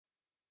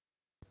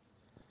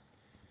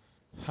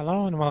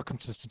Hello and welcome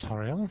to this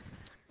tutorial.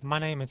 My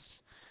name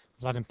is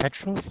Vladimir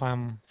Petrov.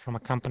 I'm from a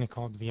company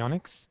called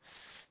Vionics.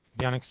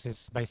 Vionics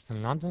is based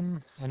in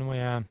London, and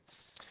we're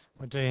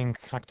doing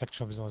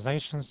architectural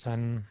visualizations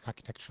and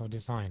architectural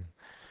design.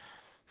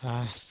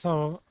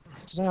 So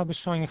today I'll be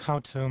showing you how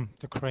to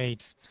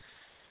create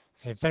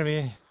a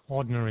very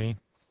ordinary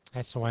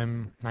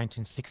SOM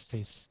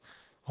 1960s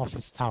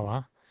office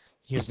tower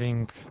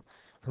using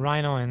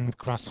Rhino and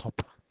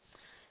Grasshopper.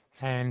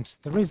 And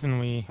the reason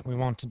we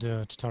want to do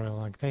a tutorial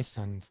like this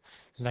and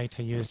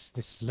later use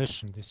this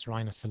solution, this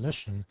Rhino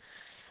solution,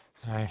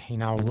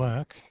 in our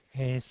work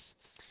is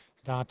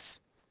that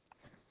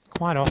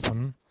quite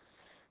often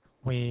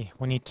we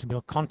need to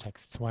build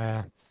contexts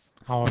where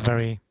our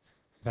very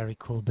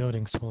cool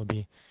buildings will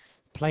be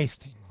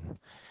placed in.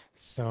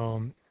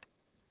 So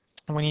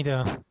we need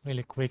a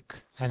really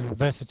quick and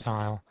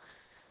versatile,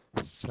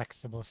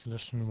 flexible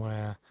solution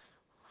where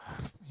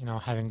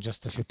having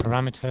just a few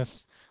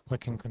parameters, we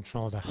can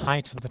control the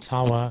height of the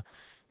tower,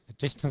 the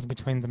distance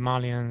between the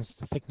mullions,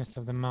 the thickness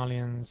of the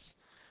mullions,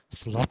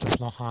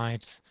 floor-to-floor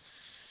height,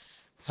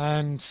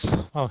 and,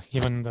 well,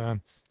 even the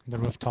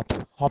rooftop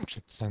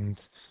objects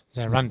and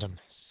their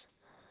randomness.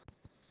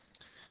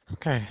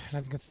 Okay,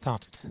 let's get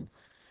started.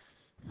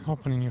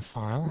 Open a new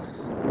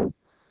file,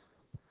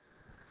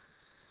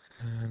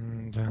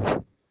 and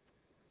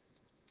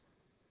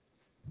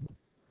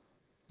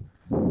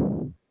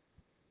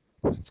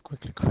let's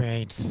quickly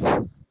create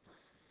a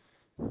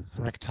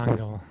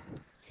rectangle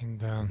in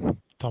the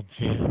top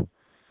view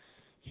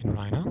in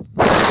Rhino,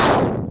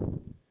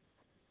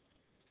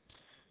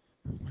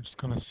 which is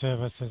going to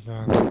serve us as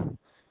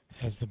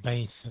the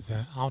base, as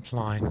the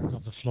outline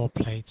of the floor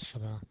plates for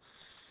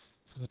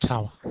the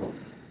tower.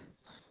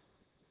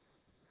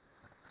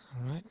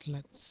 Alright,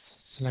 let's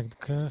select the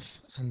curve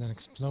and then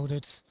explode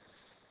it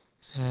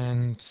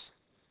and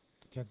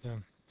get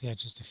the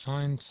edges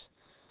defined.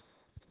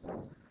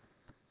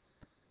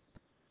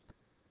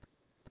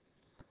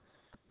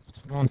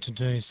 What we want to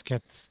do is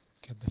get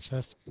the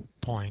first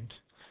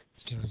point,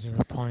 0,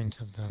 0 point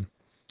of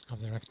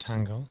the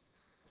rectangle,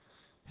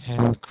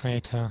 and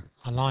create a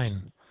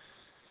line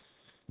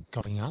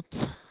going up,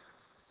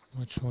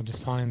 which will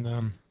define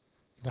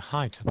the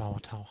height of our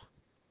tower.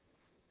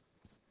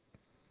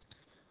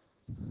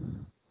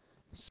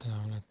 So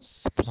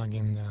let's plug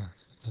in the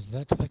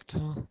Z vector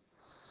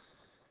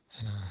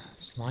and a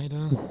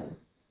slider.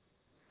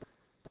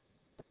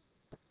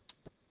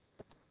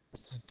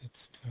 Set it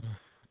to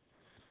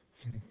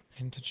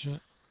integer.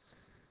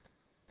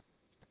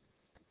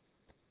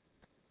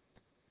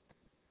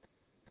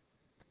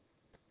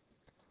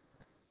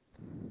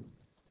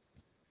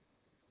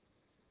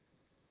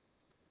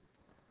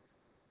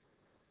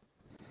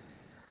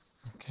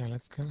 Okay,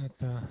 let's go at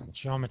the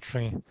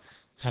geometry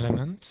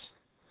element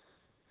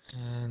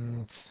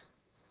and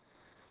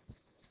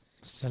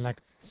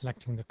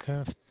selecting the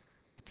curve,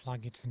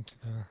 plug it into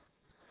the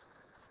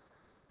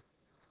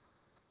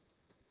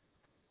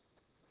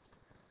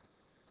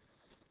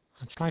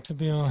I try to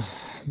build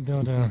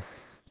the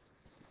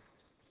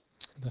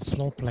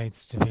floor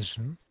plates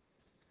division.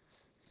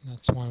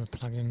 That's why we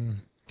plug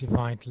in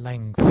divide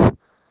length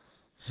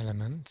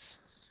element.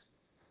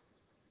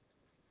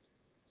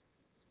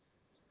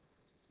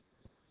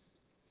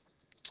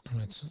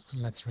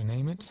 Let's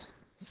rename it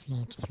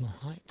floor to floor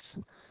height,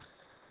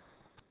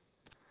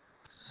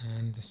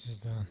 and this is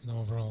the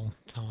overall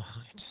tower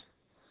height,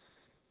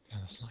 the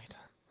other slider.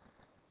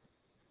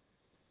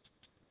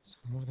 So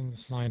moving the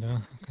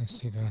slider, you can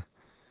see the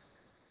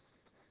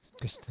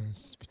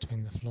distance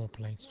between the floor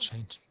plates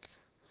changing.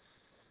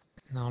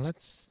 Now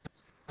let's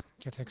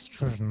get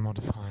extrusion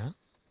modifier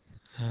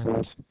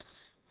and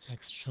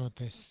extrude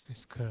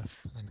this curve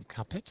and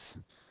cap it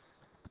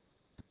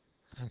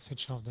and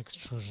switch off the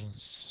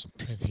extrusions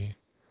preview.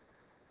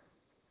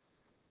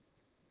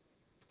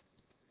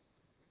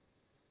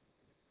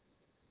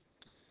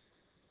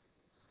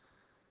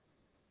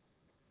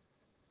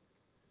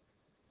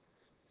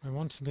 I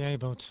want to be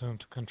able to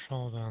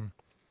control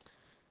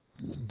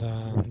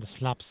the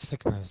slab's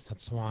thickness.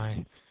 That's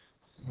why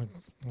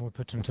we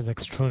put into the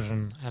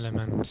extrusion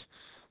element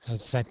a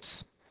Z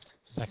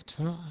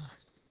vector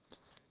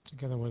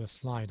together with a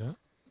slider.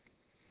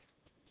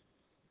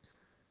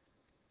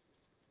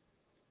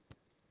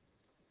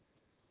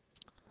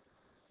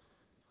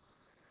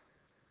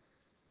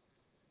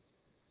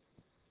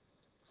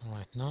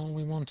 Alright, now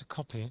we want to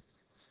copy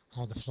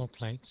all the floor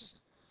plates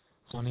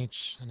on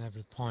each and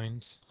every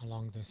point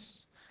along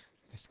this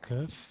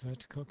curve,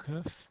 vertical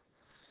curve,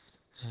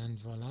 and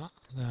voila,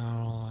 there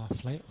are all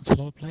our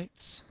floor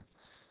plates.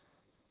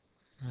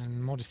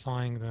 And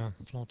modifying the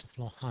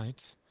floor-to-floor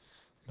height,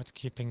 but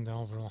keeping the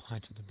overall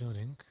height of the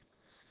building,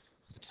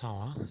 the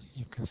tower,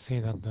 you can see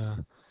that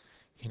the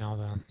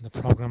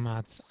program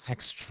adds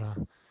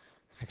extra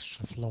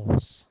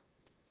floors.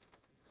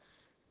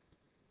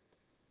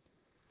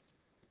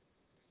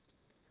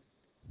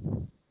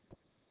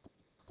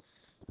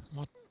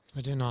 What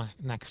we do now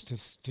next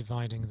is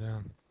dividing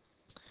the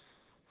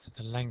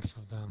length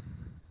of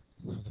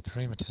the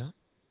perimeter.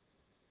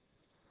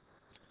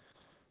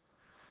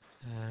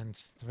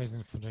 And the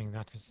reason for doing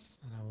that is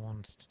that I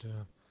want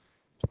to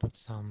put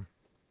some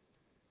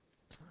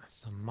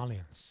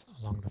mullions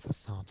along the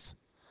facade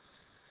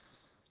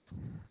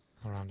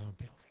around our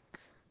building.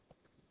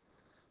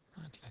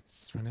 Right,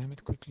 let's rename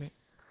it quickly.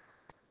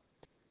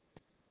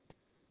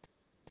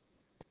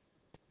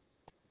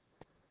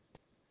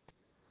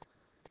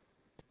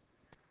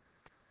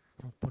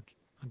 I'll put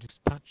a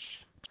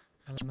dispatch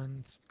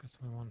element because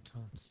we want to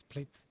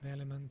split the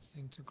elements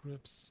into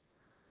groups.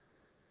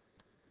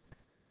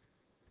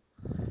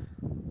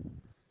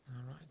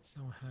 Alright,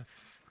 so I have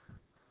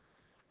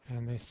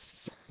in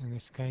this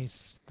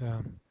case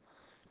the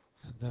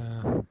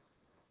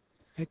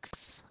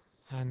X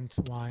and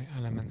Y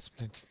elements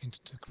split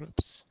into two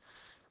groups.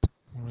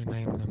 We'll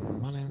rename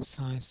them mullion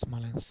size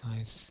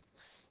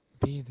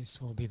B. This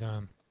will be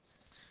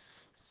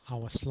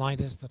our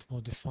sliders that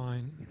will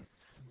define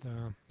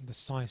the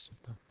size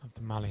of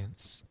the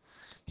mullions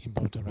in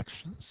both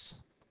directions.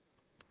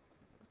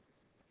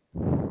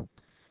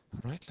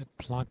 Alright, let's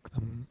plug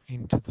them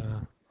into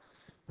the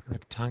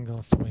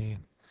rectangles we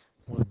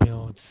will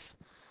build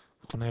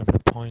on every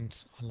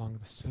point along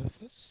the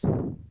surface,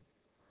 along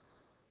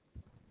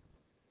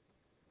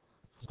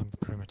the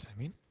perimeter I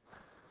mean.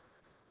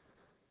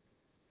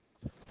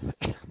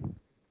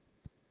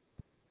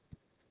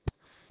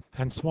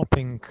 And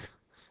swapping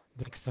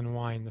the X and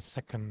Y in the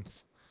second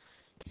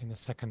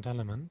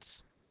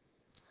element,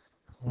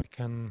 we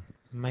can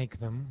make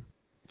them,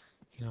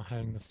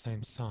 having the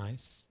same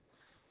size,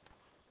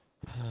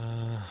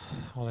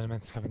 all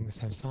elements having the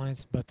same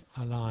size but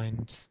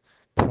aligned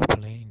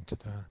properly into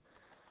the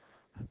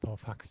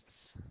both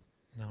axes.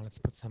 Now let's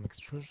put some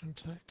extrusion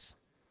to it.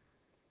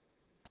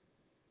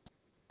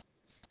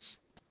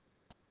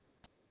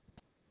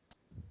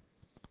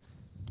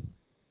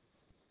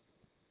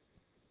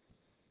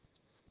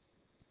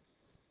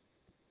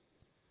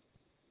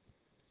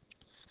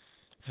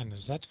 And a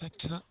Z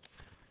vector.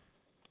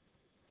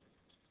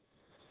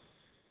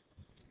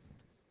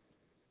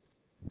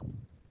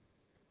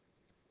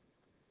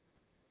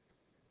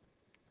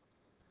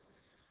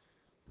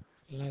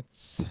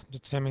 Let's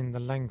determine the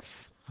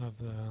length of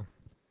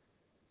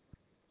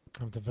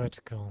the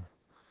vertical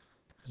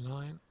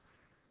line.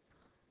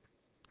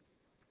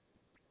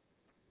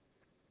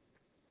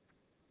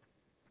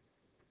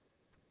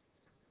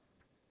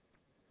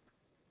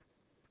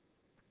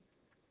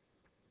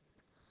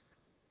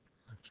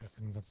 Actually, I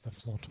think that's the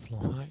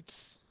floor-to-floor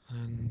height,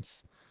 and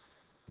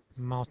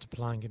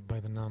multiplying it by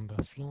the number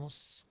of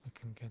floors, we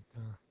can get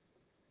the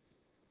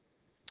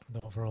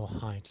overall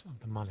height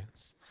of the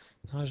mullions.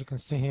 Now, as you can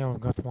see here,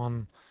 we've got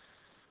one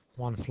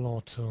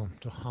floor to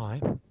high.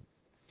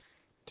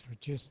 To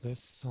reduce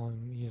this, I'll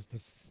use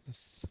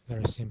this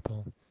very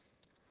simple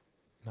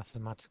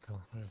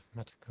mathematical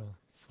arithmetical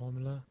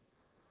formula.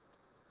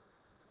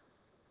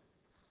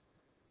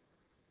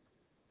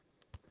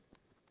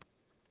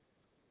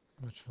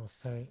 Which will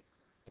say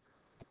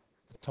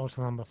the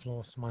total number of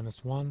floors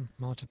minus 1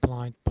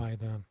 multiplied by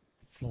the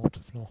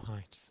floor-to-floor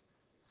height.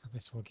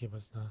 This will give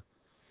us the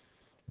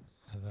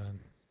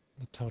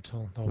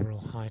total, the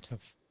overall height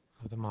of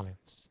the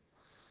mullions.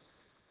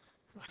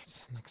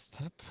 Right, next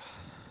step.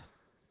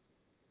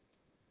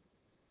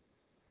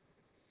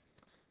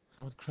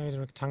 I would create a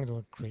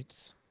rectangular grid,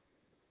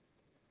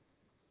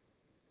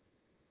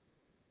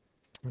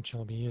 which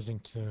I'll be using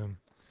to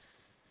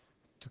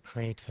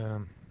create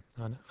an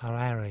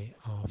array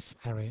of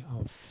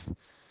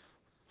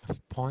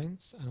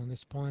points, and on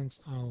these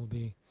points I'll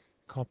be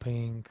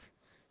copying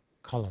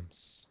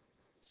columns.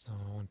 So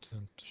I want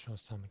to show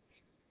some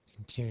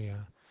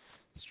interior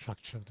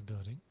structure of the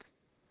building.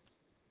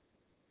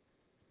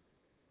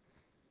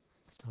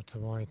 So to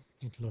avoid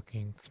it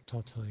looking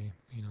totally,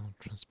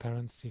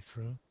 transparent,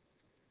 see-through.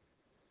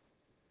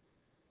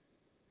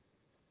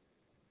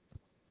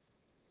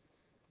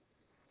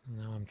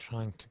 Now I'm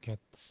trying to get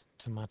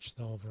to match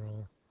the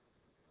overall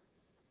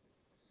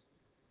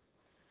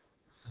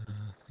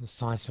the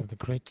size of the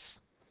grid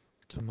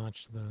to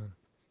match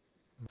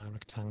my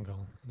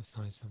rectangle, the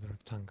size of the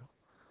rectangle.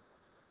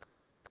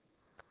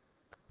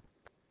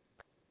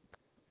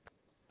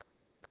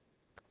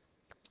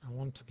 I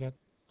want to get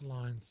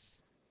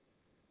lines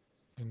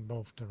in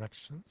both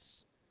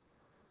directions,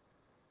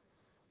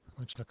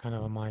 which are kind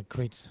of my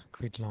grid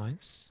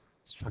lines,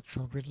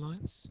 structural grid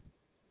lines.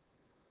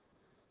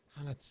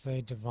 And let's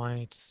say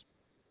divide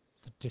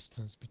the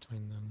distance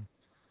between them.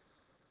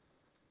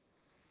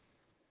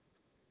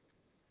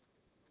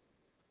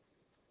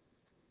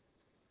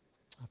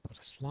 I'll put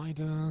a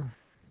slider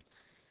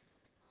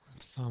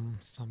with some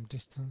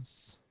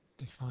distance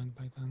defined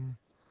by them.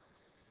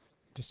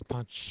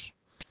 Dispatch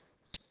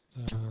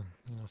the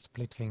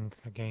splitting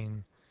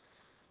again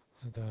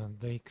the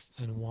X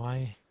and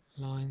Y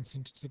lines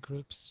into two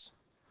groups.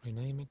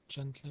 Rename it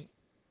gently.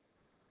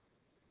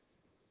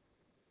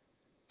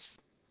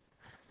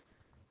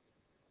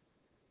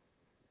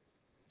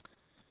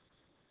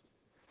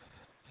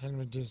 And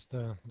reduce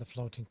the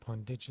floating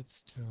point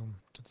digits to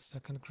the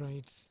second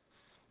grade.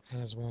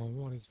 As well,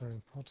 what is very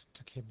important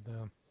to keep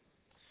the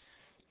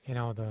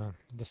the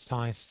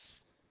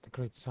size, the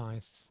grid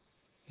size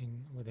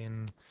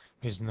within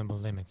reasonable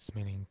limits,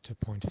 meaning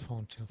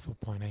 2.4 till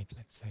 4.8,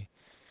 let's say,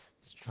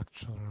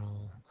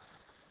 structural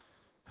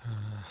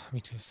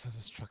meters as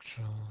a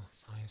structural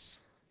size.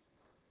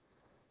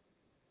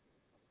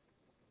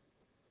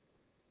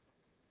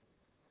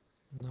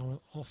 Now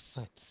we'll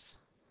offset. Let's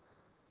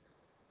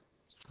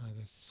try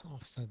this.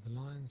 Offset the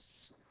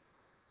lines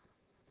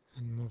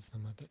and move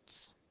them a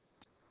bit.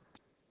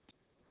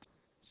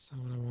 So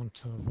what I want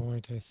to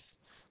avoid is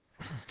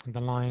the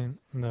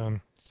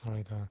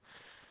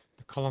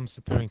columns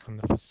appearing on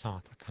the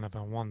facade. I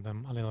want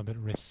them a little bit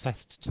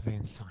recessed to the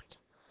inside.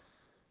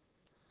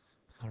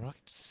 Alright,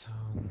 so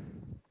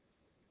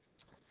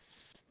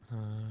let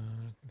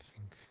me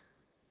think.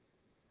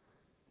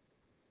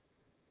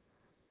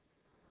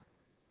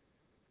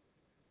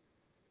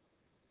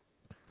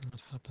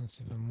 What happens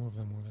if I move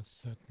them with a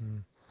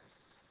certain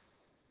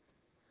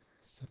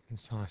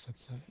size,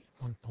 let's say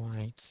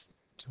 1.8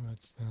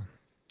 towards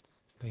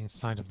the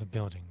inside of the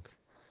building,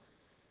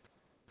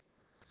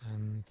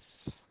 and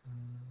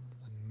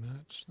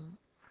merge them.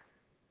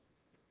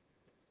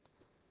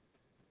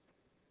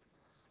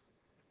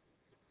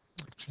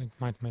 Actually, it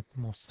might make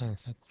more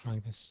sense. Let's try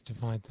this.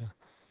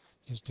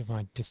 Use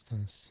divide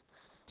distance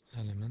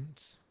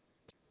element.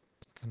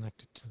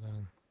 Connect it to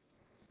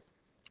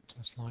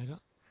the slider.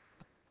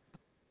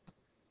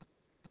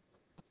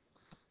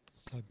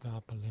 Set the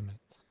upper limit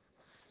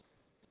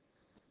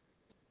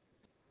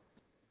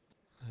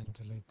and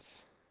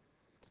delete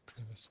the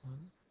previous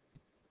one.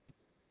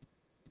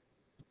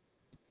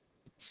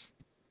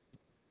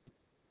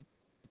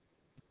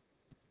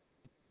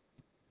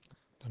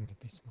 Don't need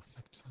this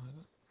effect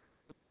either.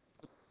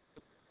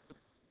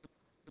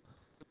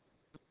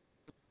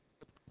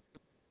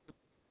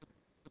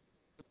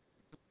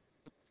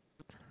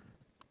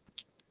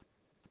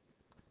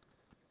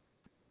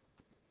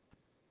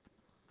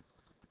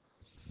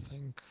 I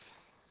think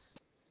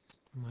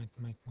it might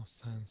make more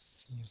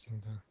sense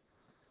using the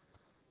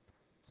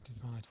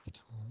divide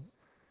tool.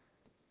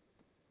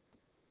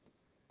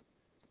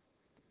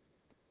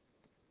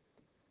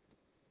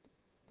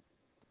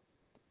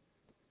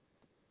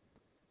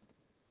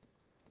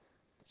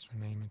 Let's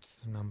rename it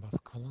the number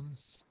of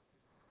columns.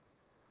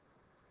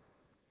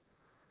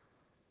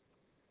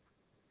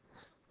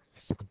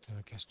 This would,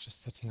 I guess,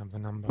 just setting up the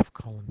number of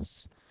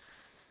columns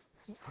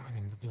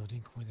within the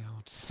building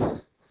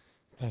without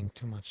paying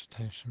too much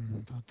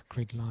attention about the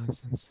grid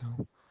lines and so.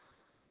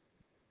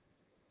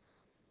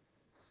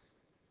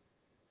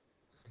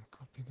 And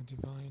copy the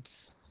divide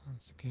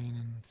once again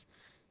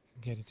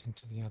and get it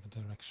into the other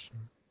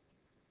direction.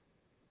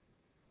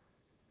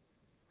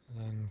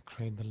 Then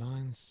create the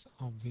lines.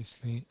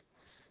 Obviously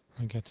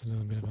we get a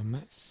little bit of a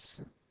mess.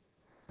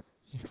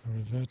 If we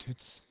revert it,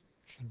 it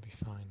should be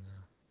fine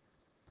now.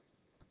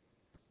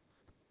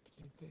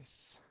 Delete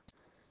this.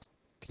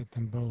 Delete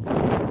them both,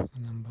 the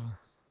number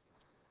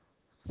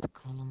of the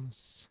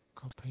columns,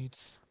 copy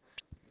it,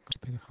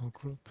 copy the whole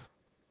group,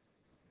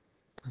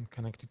 and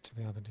connect it to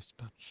the other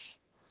dispatch.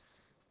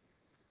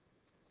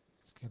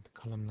 Let's get the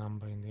column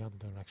number in the other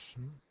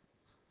direction,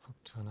 hook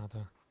to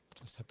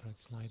a separate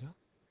slider,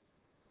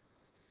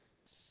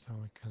 so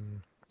we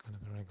can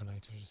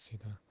regulate as you see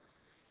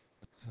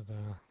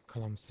the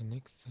columns in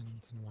X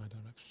and in Y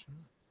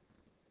direction.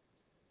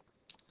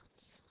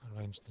 Let's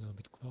arrange it a little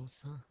bit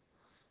closer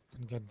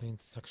and get the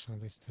intersection of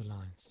these two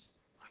lines.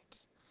 Right.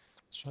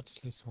 Short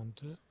at least won't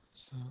do,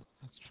 so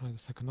let's try the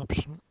second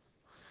option.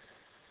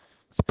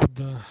 Let's put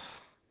the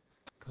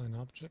clean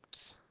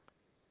object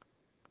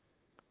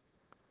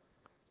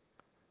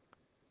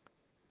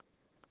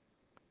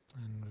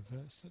and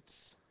reverse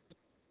it.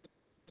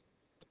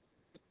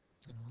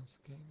 And once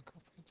again copy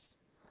it.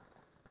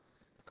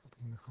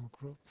 Copying the whole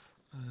group,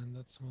 and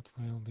that's what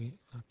we'll be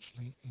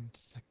actually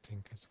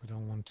intersecting, because we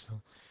don't want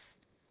to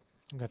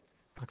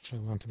we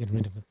want to get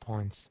rid of the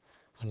points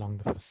along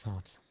the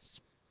facade. This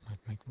might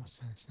make more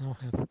sense. Now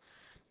I have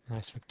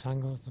nice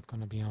rectangles that are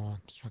going to be our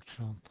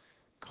structural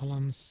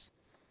columns.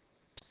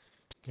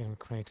 Again, we'll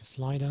create a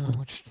slider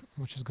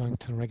which is going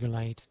to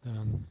regulate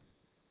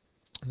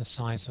the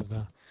size of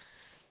the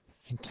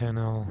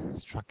internal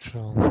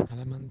structural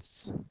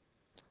elements.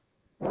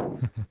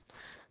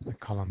 The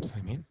columns,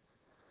 I mean.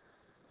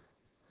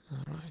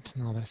 Alright,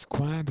 now they're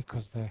square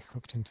because they're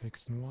hooked into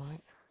X and Y.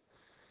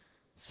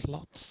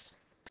 Slots.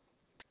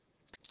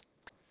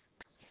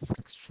 If I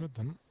extrude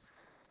them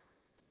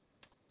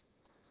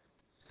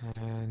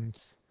and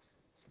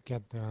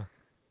get the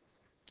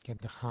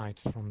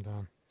height from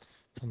the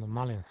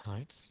mullion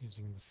height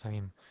using the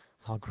same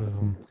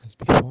algorithm as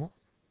before,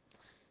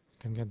 you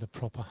can get the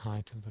proper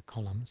height of the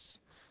columns,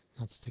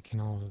 not sticking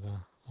over the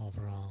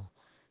overall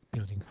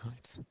building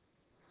height.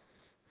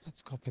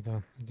 Let's copy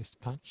the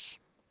dispatch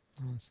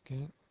once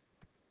again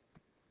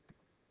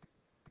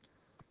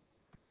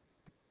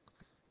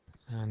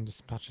and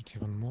dispatch it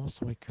even more,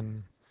 so we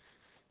can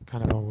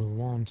we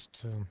want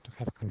to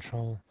have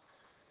control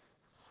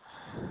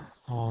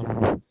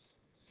on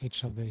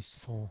each of these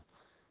four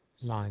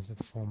lines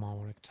that form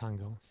our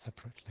rectangle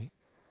separately.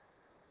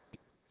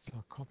 So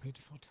I'll copy it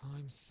 4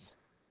 times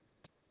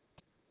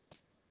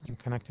and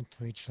connect it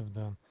to each of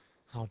the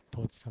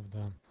outputs of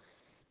the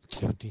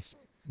two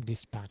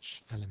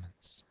dispatch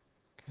elements.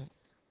 Okay.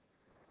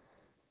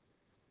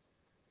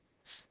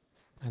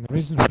 And the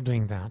reason for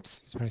doing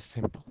that is very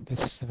simple.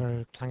 This is a very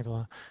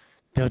rectangular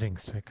building,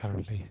 so I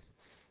currently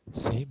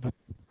see, but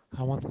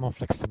I want more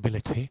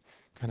flexibility,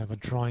 kind of a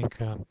drawing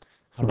a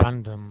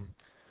random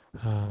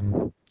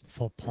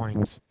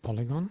 4-point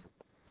polygon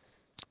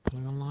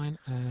line,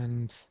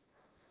 and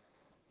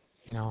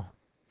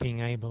being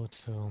able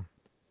to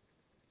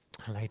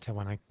later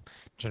when I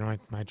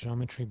generate my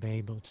geometry be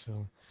able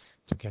to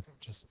get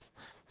just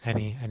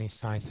any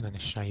size and any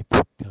shape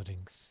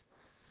buildings.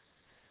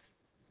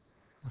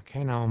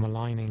 Okay, now I'm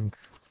aligning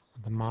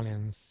the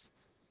mullions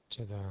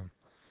to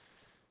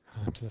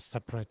the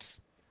separate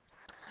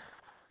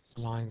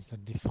lines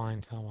that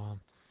defined our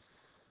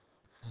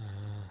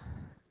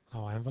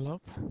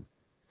envelope,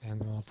 the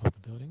envelope of the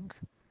building.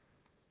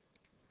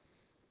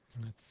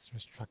 Let's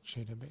restructure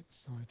it a bit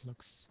so it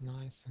looks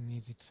nice and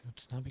easy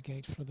to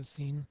navigate through the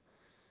scene.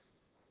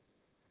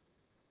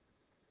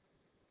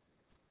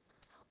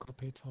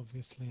 Copy it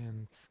obviously,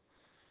 and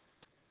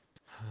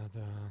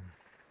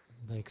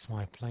the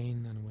XY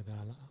plane and with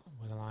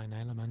a line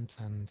element,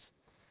 and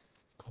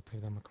copy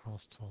them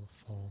across to all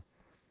 4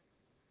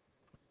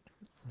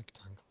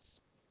 rectangles.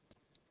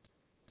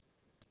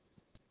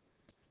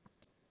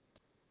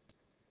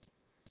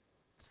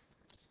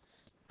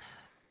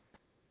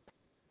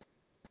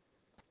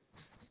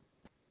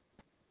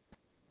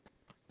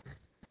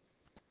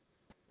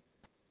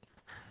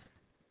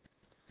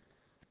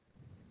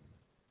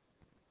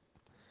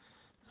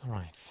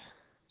 Alright,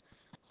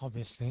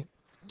 obviously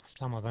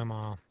some of them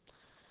are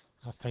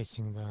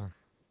facing the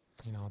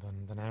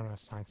narrow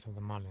sides of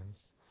the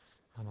mullions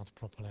are not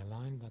properly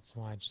aligned. That's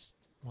why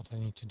what I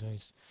need to do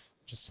is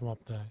just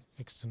swap the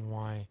X and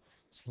Y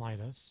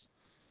sliders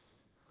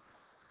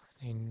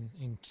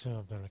in 2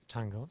 of the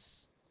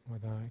rectangles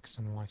with the X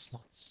and Y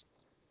slots.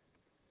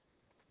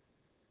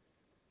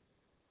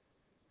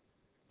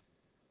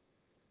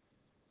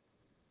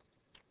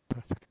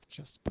 Perfect,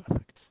 just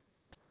perfect.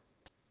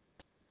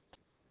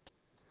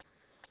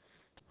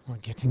 We're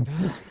getting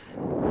there.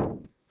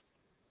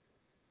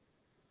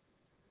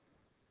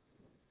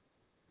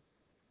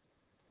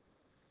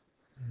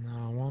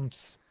 Now I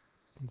want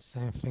the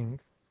same thing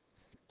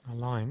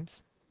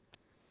aligned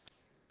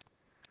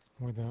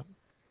with the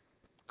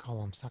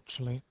columns.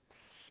 Actually,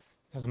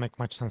 doesn't make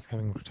much sense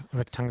having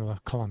rectangular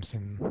columns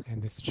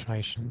in this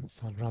situation,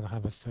 so I'd rather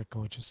have a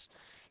circle which is,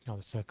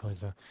 the circle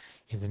is a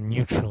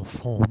neutral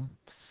form.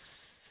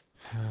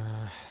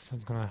 So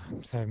it's gonna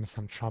save me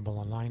some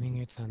trouble aligning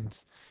it, and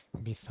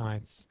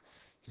besides,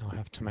 I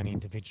have too many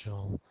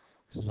individual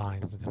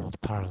lines that are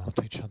not parallel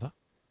to each other.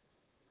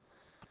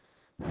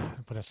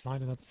 I put a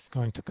slider that's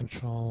going to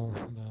control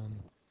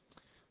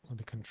will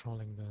be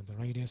controlling the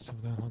radius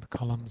of the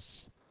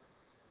columns,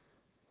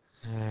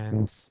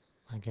 and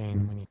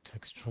again we need to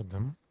extrude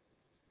them.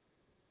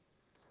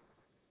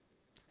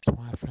 So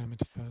wireframe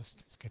it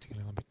first. It's getting a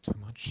little bit too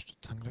much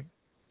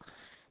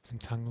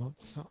entangled.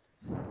 So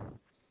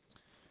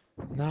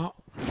now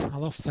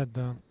I'll offset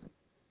the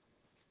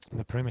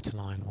perimeter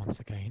line once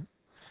again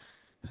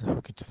and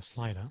hook it to a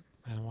slider.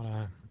 And what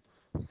I'm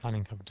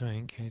planning of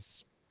doing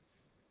is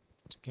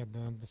to get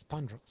the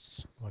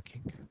spandrels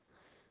working.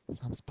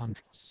 Some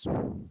spandrels.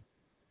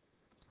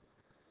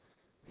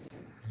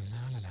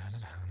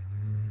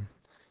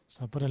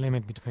 So I'll put a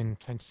limit between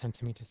 20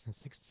 centimeters and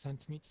 60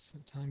 centimeters for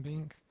the time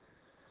being.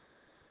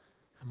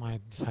 I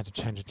might decide to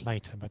change it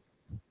later, but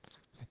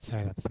let's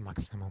say that's the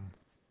maximum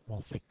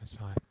wall thickness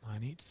I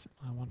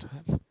want to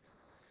have.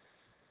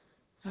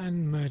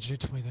 And merge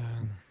it with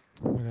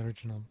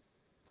original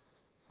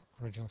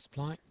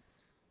spline,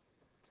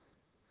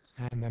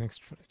 and then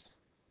extrude it.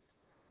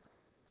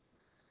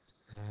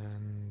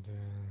 And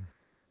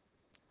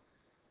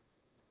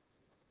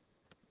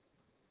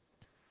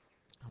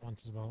I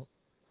want as well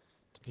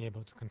to be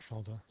able to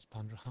control the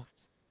spandrel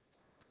height.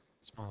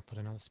 So I'll put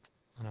another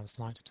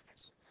slider to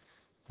it.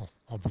 Well,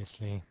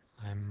 obviously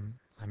I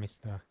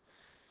missed the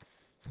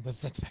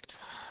Z vector.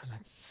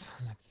 Let's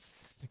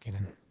stick it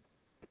in.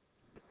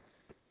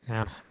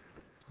 Now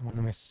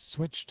when we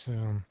switch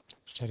to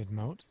shaded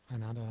mode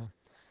and add a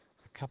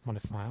cap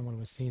modifier, what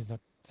we see is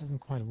that it doesn't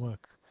quite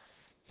work.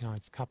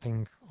 It's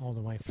cupping all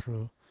the way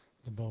through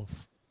the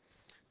both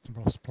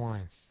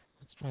splines.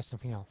 Let's try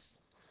something else.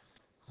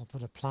 I'll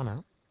put a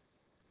planar,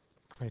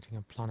 creating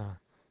a planar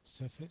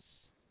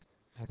surface,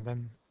 and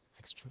then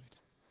extrude it.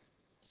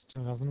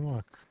 Still doesn't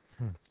work.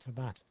 Too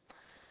bad.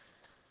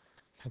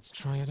 Let's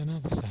try out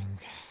another thing.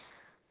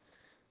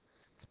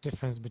 The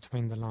difference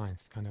between the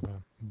lines, kind of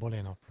a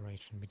Boolean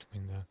operation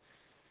between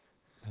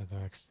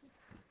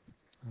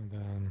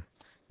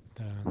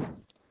the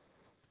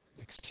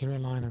exterior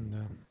line and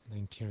the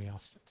interior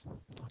offset.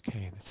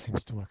 Okay, this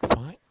seems to work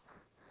fine.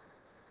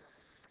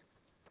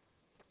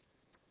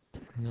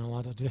 Now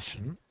add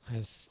addition,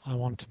 as I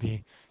want to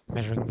be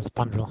measuring the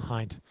spandrel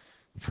height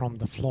from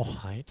the floor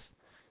height,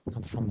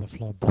 not from the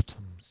floor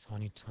bottom. So I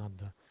need to add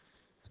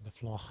the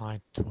floor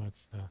height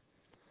towards the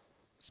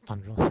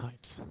spandrel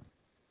height.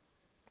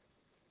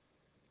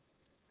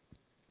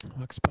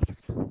 Works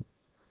perfect.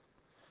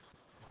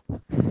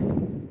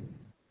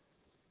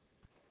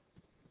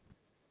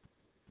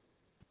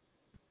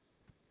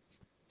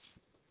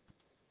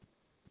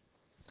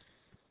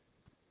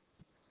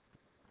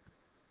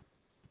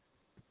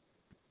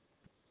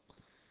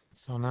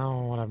 So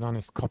now what I've done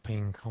is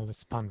copying all the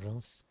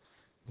spandrels,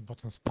 the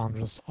bottom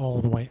spandrels, all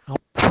the way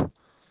up the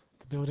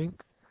building.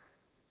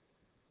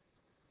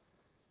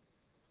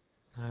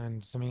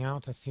 And zooming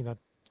out, I see that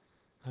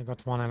I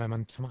got one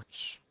element too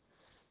much.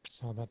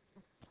 So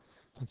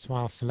that's why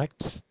I'll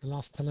select the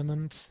last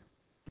element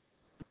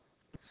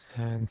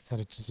and set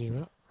it to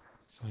 0.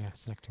 So yeah,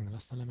 selecting the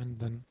last element,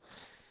 then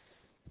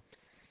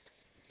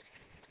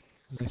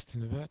list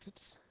inverted.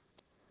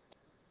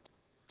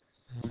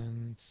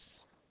 And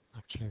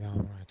actually they're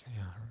all right.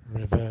 Yeah,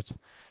 revert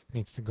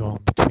needs to go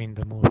between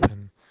the move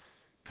and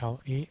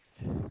cal I.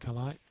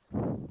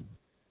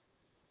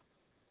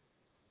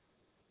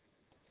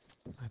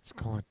 Let's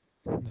call it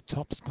the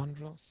top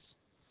spandrels.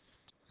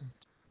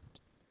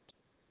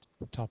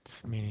 Top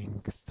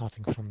meaning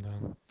starting from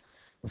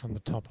the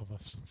top of the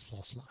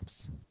floor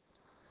slabs.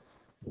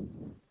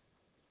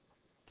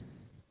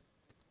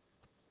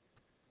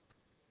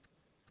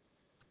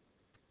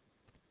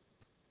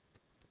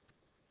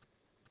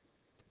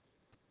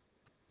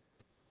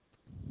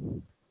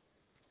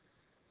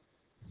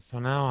 So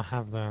now I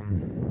have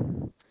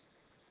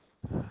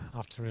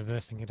after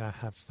reversing it, I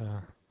have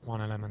the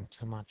one element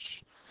too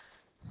much,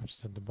 which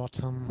is at the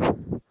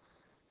bottom,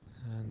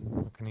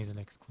 and we can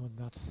easily exclude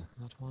that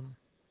one.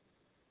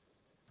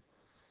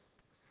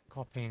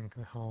 Copying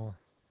the whole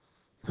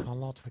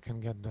lot, we can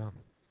get the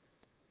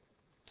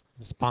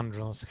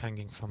spandrels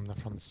hanging from the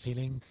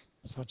ceiling,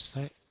 so to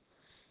say,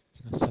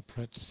 in a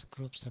separate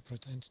group,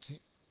 separate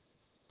entity.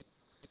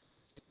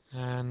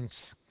 And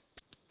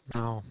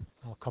now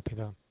I'll copy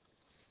the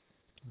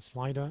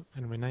slider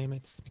and rename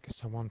it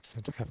because I want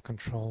to have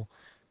control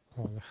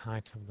over the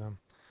height of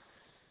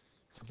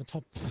the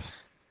top,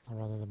 or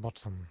rather the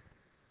bottom.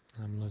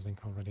 I'm losing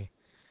already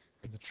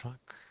with the track,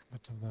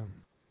 but of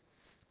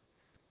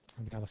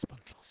the other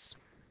spandrels.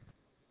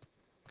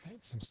 Okay,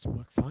 it seems to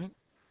work fine.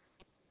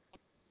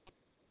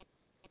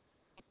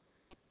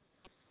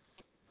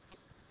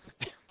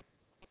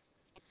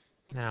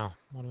 Now,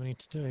 what we need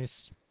to do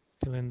is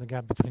fill in the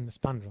gap between the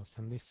spandrels,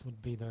 and this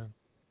would be the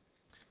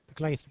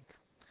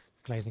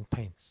glazing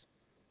paints.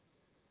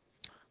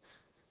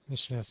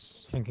 Initially, I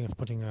was thinking of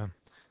putting a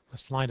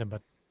slider,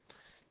 but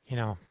you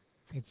know,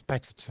 it's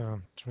better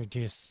to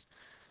reduce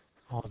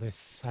all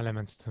these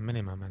elements to a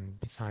minimum. And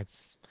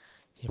besides,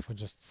 if we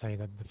just say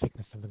that the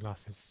thickness of the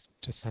glass is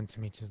 2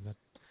 centimeters, that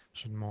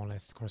should more or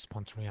less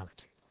correspond to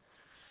reality.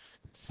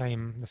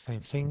 The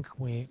same thing.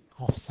 We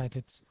offset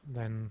it,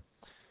 then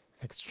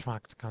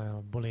extract kind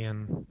of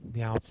boolean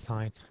the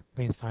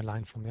inside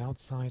line from the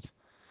outside,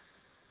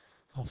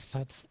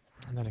 offset,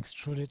 and then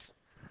extrude it,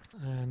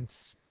 and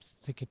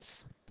stick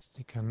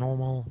a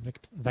normal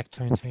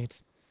vector into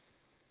it.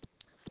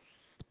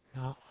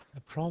 Now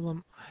the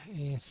problem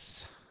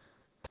is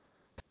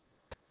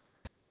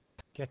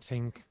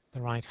getting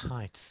the right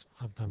height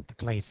of the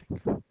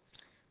glazing.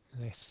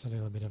 There's a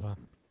little bit of a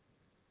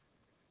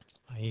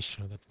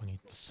issue that we need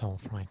to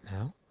solve right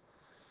now,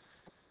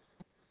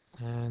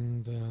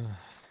 and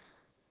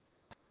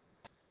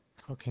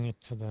hooking it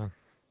to the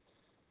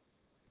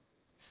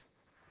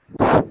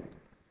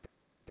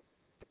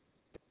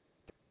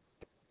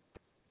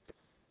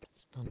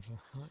spandrel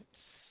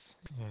heights.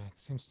 Yeah, it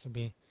seems to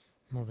be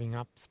moving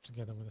up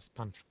together with the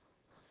spandrel.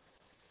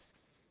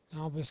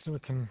 Now obviously we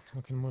can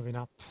move it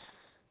up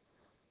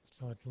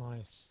so it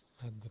lies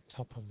at the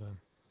top of the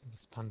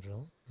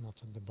spandrel,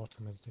 not at the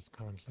bottom as it is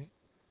currently.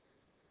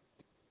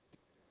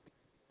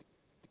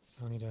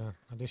 So I need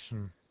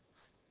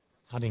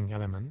adding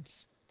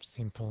elements,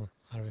 simple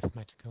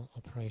arithmetical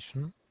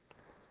operation,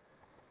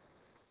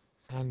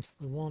 and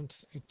we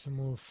want it to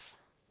move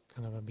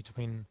kind of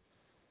between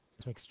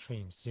two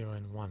extremes, 0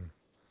 and 1.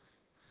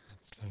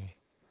 Let's say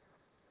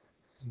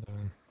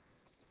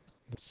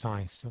the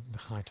size of the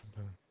height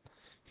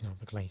of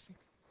the glazing.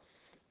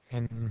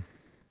 And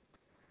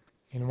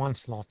in one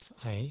slot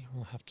A,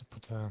 we'll have to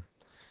put a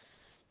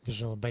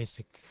Visual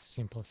Basic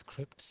simple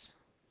script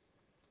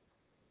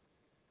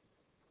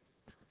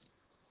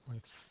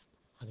with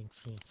adding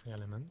three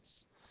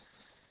elements.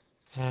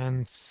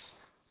 And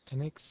the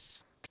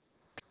next,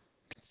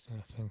 so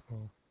I think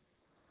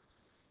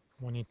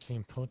we'll need to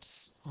input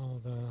all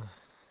the.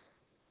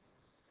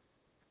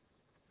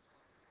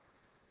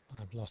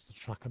 I've lost the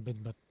track a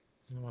bit, but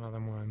in one of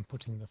them we're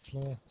inputting the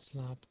floor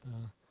slab,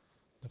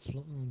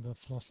 the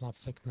floor slab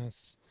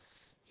thickness,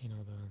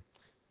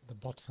 the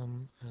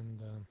bottom and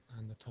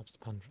the top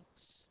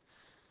spandrels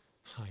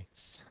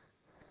heights.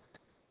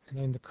 And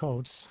then in the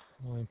code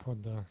we'll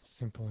import the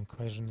simple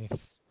equation: if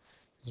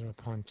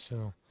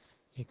 0.2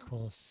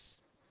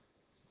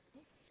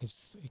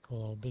 is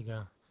equal or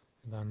bigger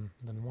than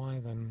y,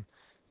 then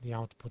the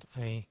output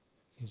A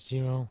is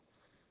 0,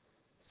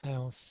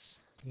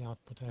 else the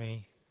output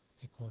A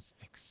equals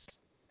X.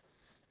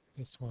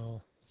 This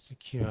will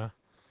secure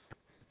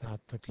that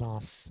the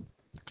glass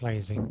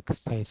glazing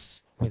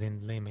stays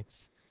within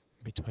limits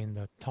between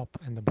the top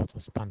and the bottom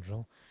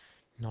spandrel,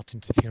 not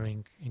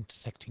interfering,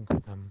 intersecting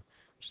with them,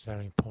 which is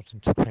very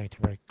important to create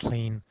a very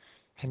clean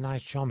and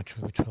nice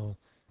geometry, which will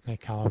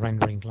make our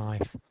rendering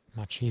life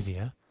much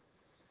easier.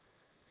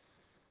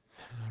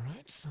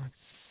 Alright, so it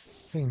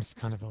seems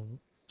kind of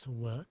to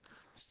work.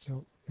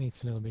 Still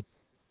needs a little bit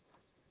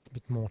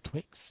more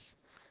tweaks.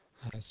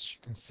 As you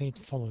can see, it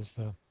follows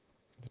the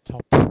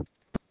top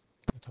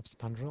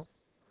spandrel,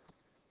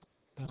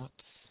 but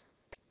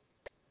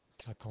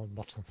I call it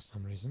bottom for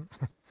some reason.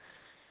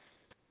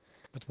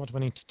 But what we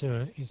need to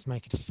do is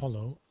make it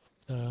follow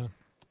the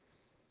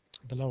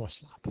lower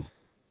slab,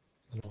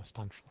 the lower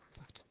spandrel, in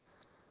fact.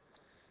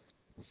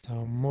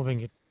 So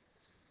moving it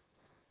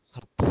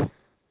up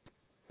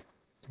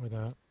with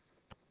a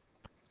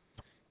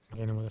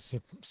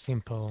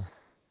simple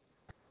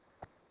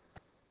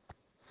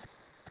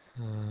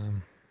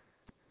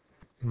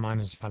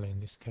minus value in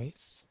this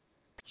case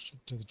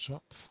should do the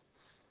job,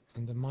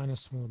 and the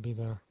minus will be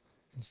the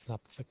slab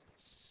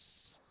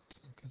thickness,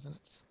 isn't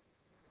it?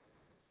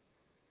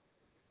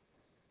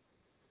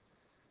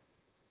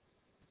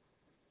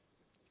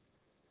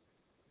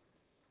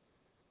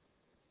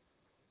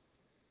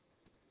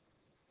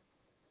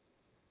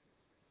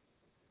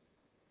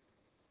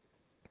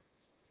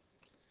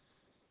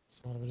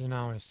 So what we do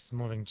now is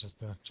moving just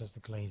the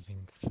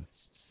glazing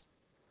first.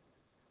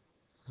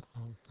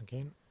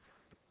 Again,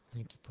 we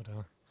need to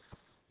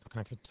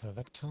connect it to a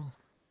vector,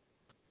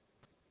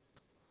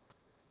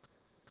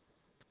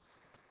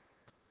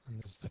 and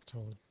this vector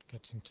will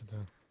get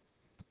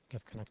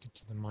connected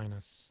to the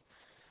minus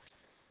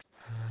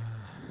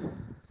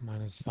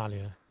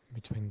value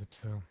between the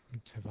two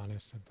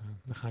values of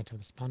the height of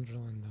the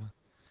spandrel and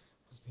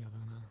what's the other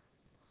now?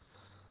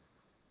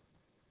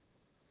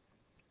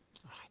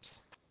 Alright.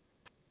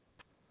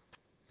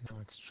 Now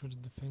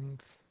extruded the thing.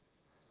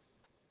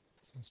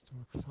 Seems to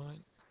work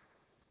fine.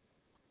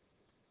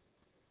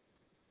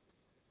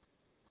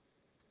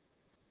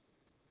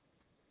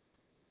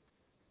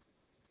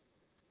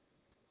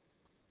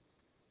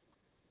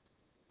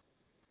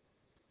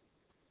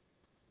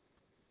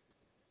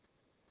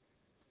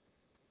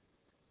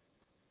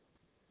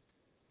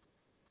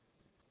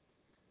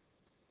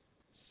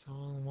 So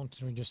I want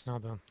to reduce now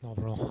the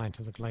overall height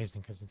of the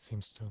glazing because it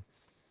seems to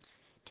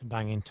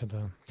bang into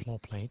the floor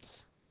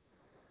plates.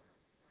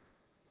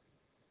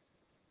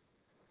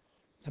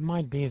 There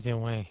might be an easier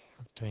way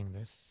of doing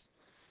this.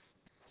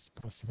 I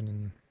suppose even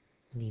in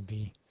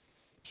VB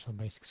Visual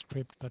Basic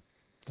Script, but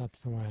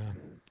that's the way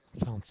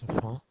I found so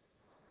far.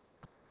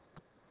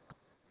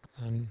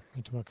 And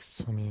it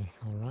works for me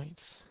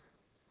alright.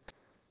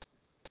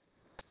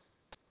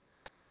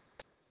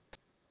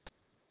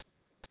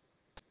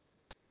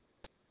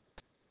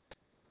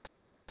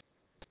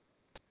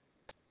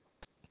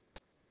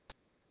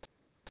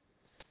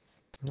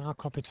 Now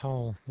copy it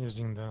all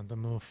using the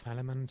move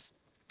element.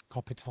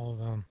 Copy it all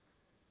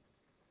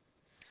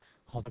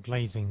the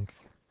glazing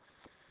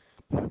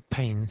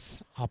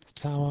panes up the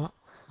tower.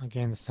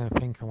 Again, the same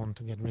thing. I want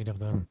to get rid of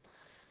the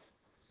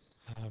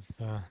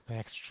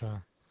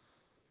extra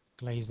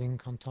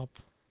glazing on top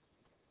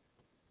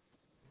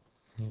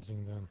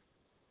using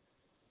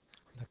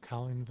the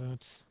cowl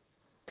invert.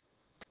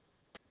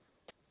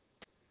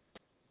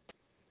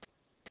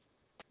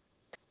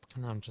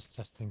 And I'm just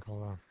testing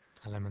all the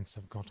elements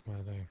I've got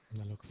where they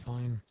look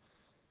fine.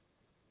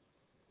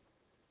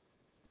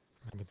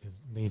 Maybe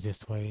the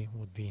easiest way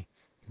would be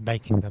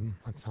baking them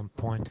at some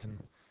point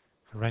and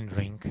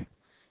rendering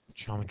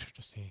geometry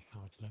to see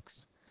how it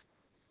looks.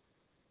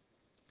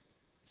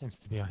 Seems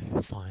to be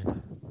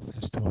fine.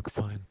 Seems to work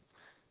fine.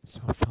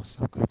 So far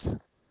so good.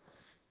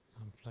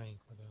 I'm playing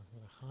with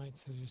the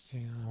heights, as you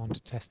see. I want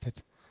to test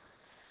it.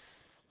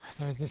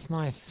 There is this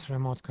nice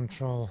remote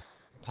control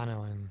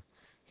panel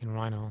in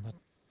Rhino that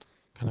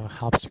kind of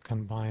helps you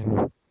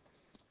combine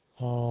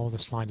all the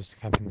sliders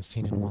you have in the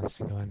scene in one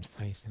single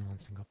interface, in one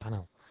single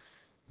panel.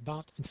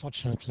 But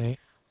unfortunately,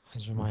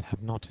 as you might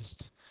have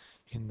noticed,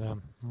 in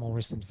the more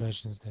recent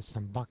versions there's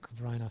some bug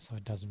of Rhino, so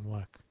it doesn't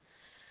work.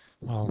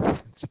 Well,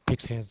 it's a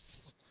pity,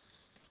 as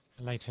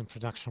later in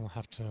production we'll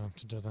have to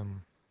do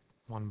them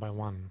one by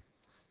one,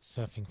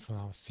 surfing through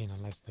our scene,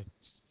 unless they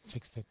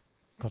fix it,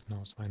 God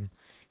knows when,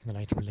 in the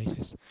later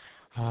releases.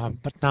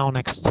 But now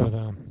let's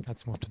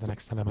move to the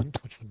next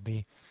element, which would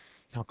be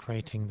now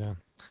creating the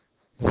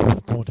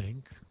roof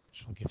boarding,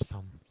 which will give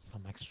some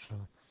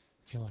extra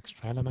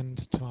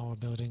element to our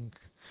building,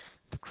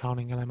 the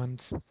crowning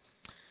element,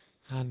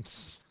 and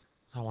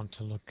I want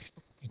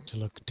it to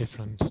look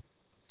different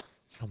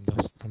from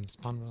the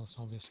spandrel.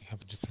 So obviously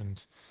have a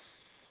different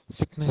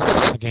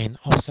thickness. Again,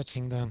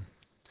 offsetting the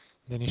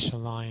initial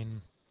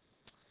line,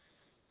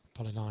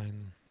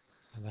 polyline,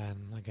 and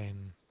then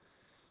again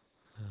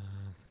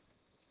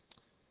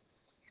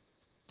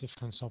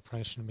difference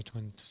operation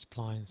between two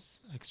splines,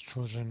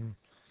 extrusion,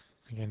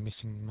 again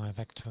missing my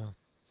vector.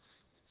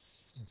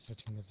 It's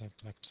inserting the Z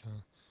vector,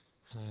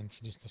 and I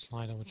introduce the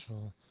slider, which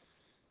will,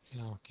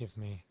 give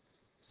me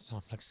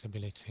some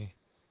flexibility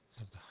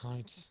of the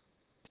height.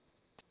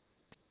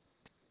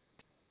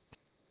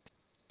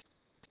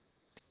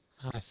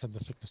 And I set the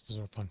thickness to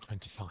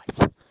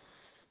 0.25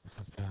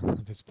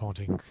 of this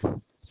boarding.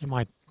 You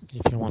might,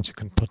 if you want, you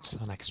can put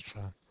an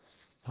extra.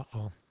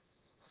 Uh-oh,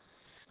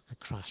 a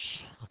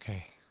crash.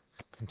 Okay,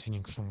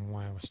 continuing from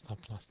where we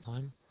stopped last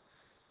time.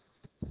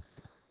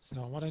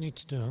 So what I need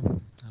to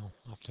do, now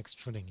after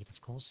extruding it, of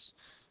course,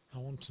 I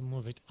want to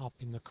move it up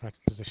in the correct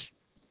position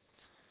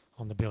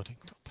on the building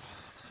top.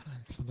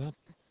 And for that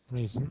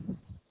reason,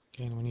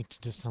 again, we need to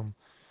do some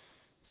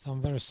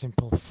very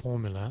simple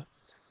formula,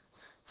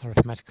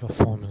 arithmetical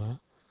formula,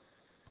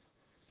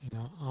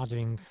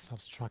 adding,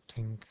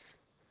 subtracting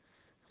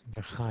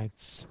the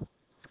heights,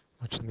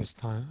 which in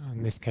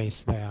this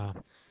case they are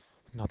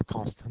not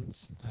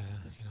constants, they're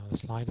the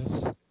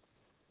sliders.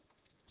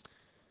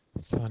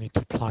 So I need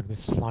to plug the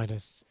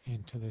sliders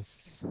into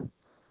this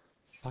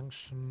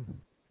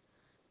function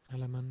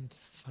element,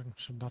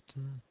 function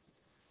button,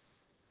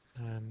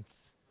 and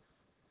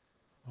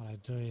what I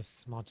do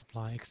is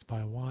multiply x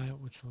by y,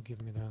 which will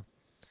give me the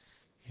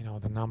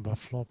the number of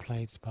floor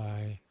plates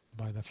by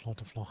the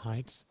floor-to-floor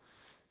height.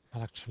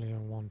 But actually I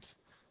want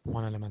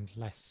one element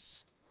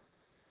less,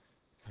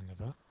 kind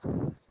of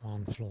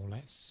one floor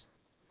less,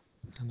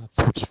 and that's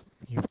what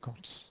you've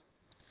got.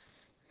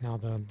 Now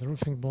the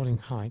roofing boarding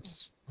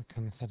height we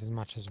can set as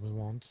much as we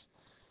want,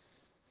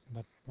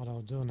 but what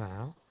I'll do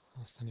now,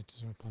 I'll send it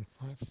to 0.5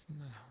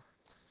 now.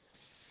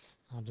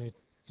 I'll do it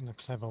in a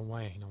clever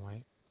way,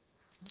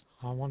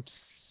 I want to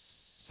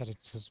set it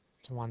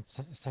to 1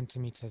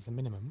 centimeter as a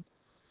minimum,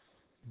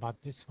 but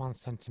this 1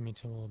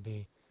 centimeter will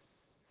be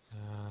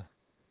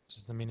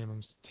just the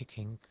minimum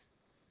sticking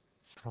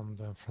from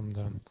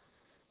the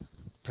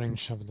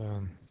branch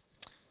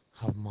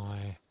of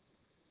my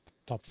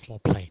top floor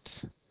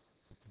plate of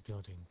the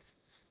building.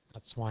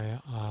 That's why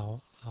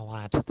I'll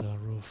add the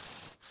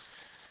roof,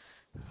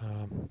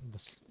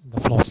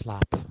 the floor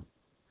slab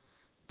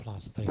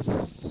plus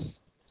this,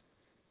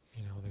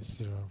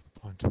 this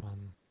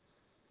 0.1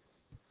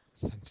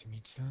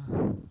 centimeter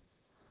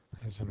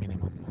as a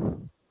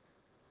minimum.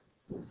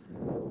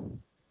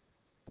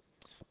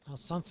 Now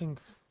something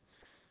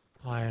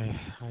I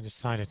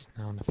decided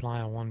now on the fly,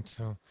 I want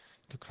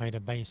to create a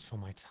base for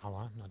my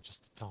tower, not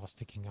just a tower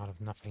sticking out of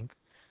nothing.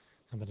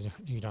 And that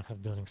you don't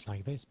have buildings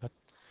like this, but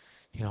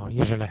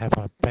usually I have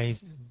a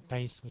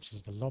base which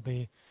is the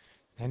lobby,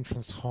 the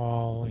entrance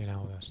hall,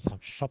 some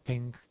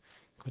shopping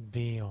could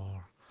be,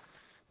 or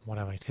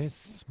whatever it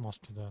is.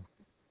 Most of the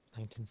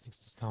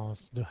 1960s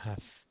towers do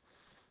have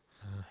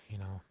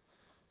a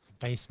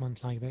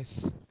basement like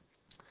this.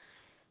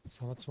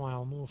 So that's why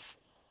I'll move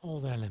all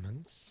the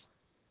elements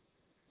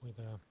with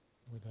a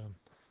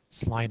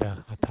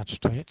slider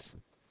attached to it,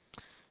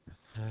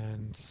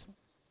 and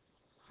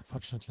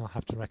unfortunately I'll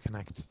have to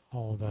reconnect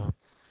all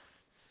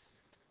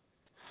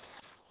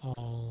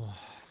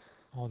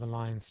the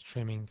lines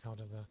streaming out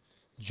of the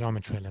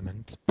geometry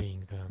element,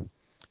 being in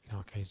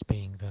our case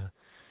being the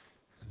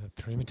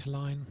perimeter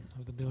line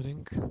of the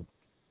building.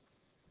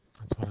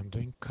 That's what I'm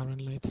doing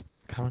currently,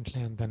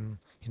 and then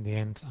in the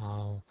end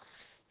I'll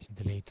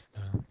delete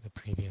the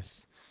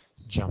previous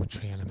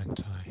geometry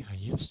element I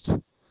used.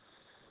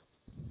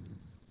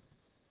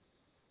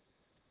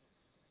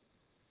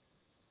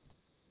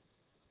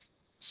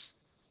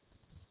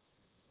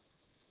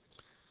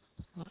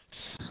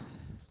 Right.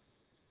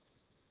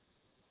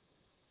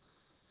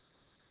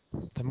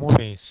 The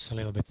movie is a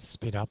little bit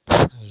speed up,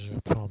 as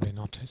you probably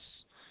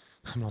notice.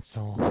 I'm not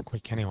so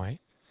quick anyway,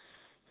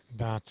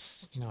 but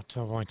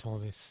to avoid all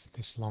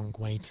this long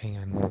waiting,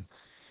 and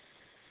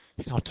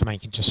to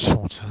make it just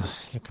shorter,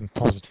 you can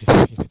pause it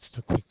if it's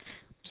too quick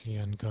to you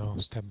and go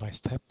step by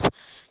step.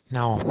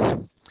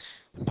 Now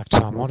back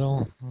to our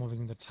model,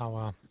 moving the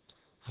tower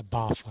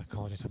above, I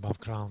call it above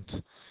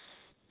ground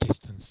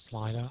distance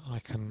slider. I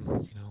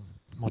can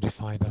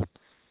modify the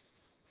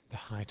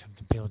height of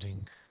the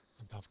building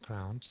above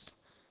ground,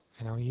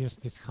 and I'll use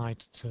this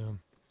height to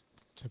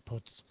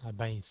put a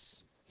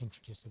base,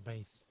 introduce a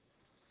base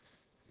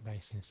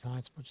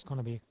inside, which is going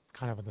to be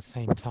kind of the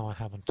same tower I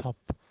have on top,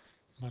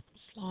 but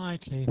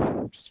slightly,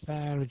 just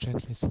very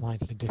gently,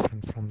 slightly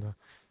different from the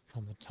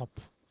top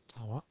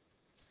tower.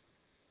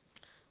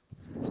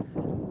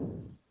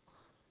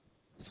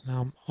 So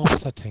now I'm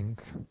offsetting.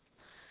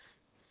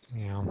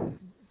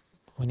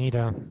 We need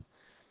a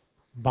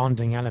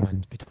bonding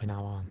element between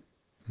our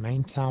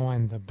main tower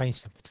and the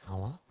base of the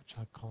tower, which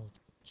I called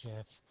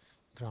GF,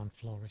 ground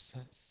floor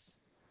recess.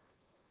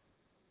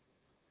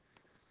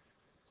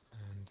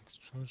 And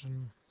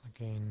extrusion,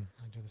 again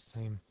I do the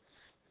same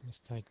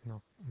mistake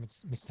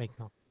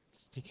not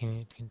sticking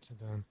it into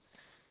the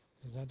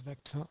Z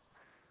vector.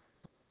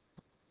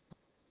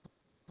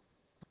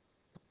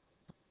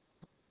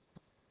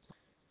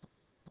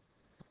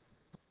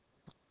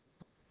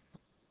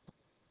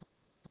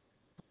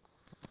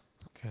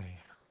 Okay,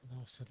 the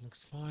offset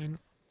looks fine.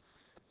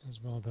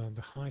 as well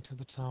the height of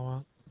the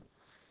tower.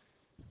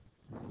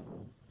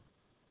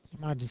 You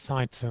might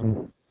decide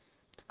to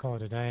call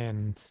it a day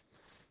and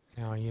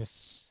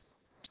use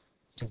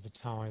the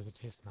tower as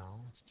it is now.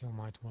 It still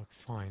might work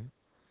fine,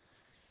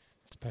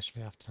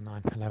 especially after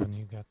 9/11.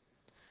 You get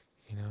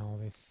all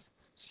these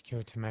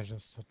security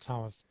measures, so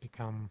towers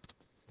become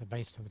the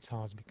base of the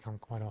towers become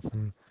quite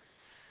often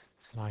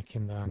like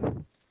in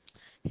the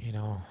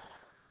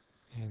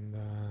in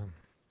the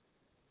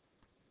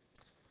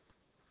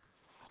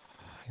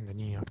in the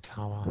New York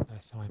Tower, the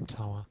SOM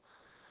Tower.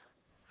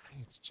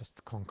 It's just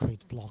a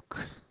concrete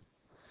block,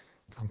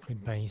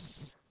 concrete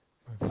base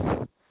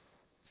with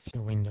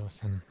few windows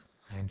and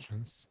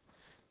entrance.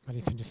 But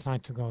if you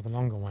decide to go the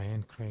longer way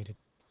and create it,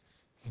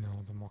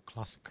 the more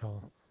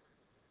classical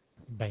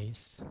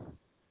base,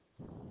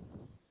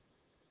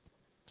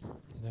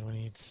 then we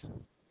need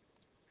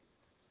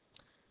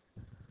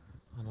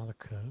another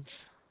curve,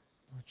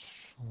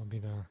 which will be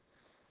the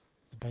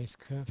base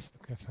curve, the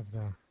curve of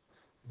the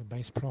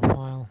base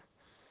profile.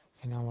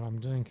 And now what I'm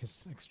doing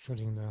is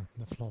extruding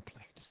the floor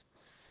plates.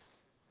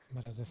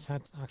 But as I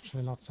said,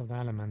 actually lots of the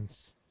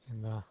elements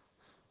in the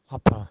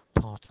upper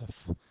part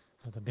of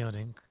the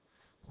building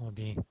will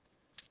be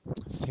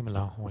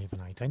similar or even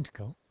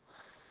identical.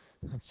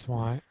 That's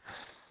why,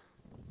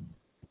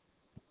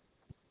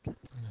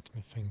 let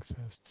me think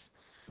first.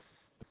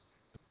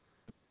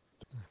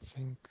 I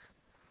think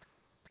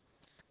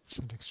I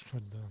should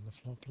extrude the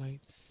floor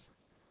plates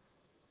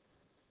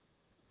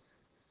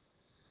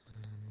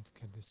and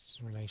get this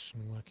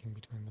relation working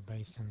between the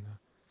base and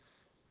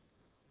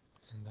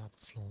the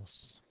upper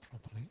floors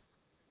properly.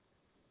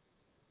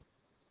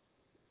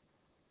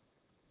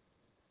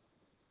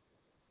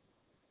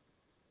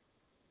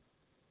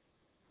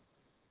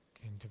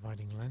 Okay,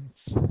 dividing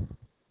length.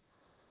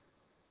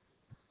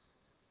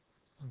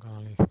 I'm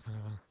gonna leave kind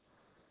of a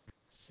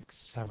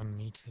 6-7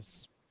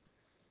 meters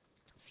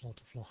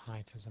floor-to-floor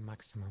height as a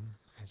maximum,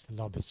 as the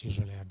lobby is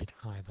usually a bit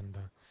higher than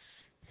the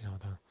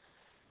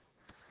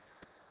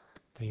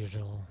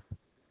usual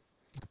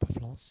upper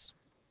floors.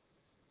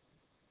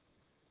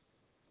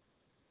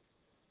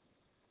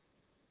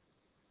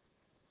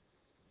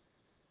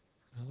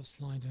 Another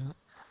slider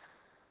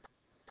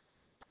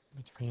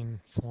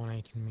between 4 and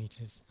 18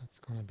 meters. That's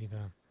going to be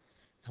the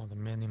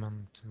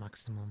minimum to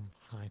maximum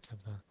height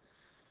of the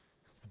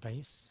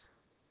base.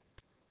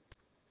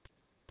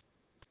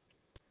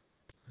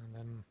 And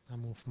then a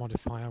move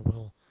modifier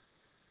will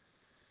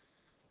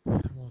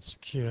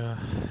secure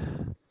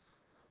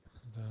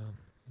the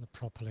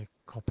properly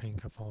copying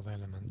of all the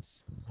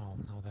elements. Well,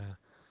 now they're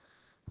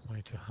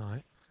way too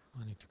high.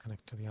 I need to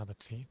connect to the other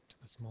T, to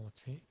the smaller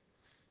T,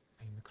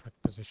 in the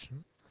correct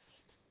position.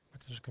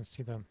 But as you can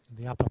see,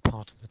 the upper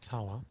part of the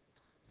tower,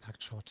 the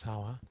actual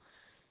tower,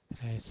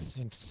 is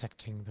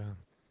intersecting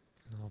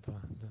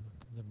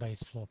the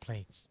base floor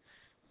plates,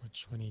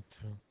 which we need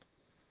to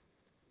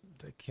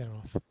take care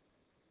of.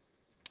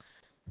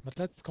 But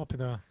let's copy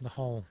the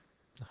whole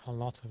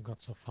lot we've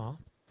got so far.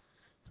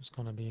 It's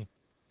going to be,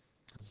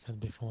 as I said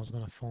before, it's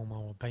going to form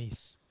our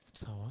base of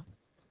the tower,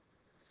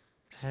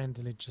 and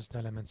delete just the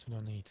elements we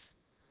don't need.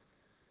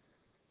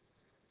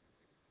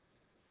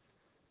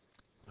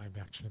 Might be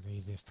actually the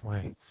easiest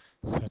way,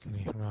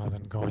 certainly, rather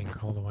than going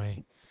all the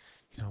way,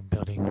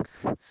 building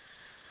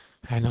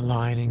and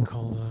aligning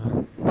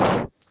all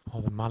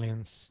the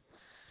mullions.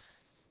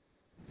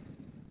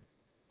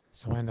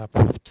 So we end up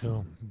with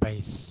two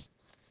base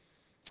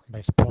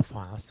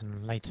profiles,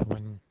 and later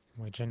when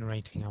we're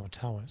generating our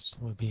towers,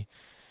 we'll be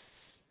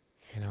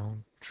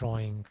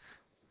drawing,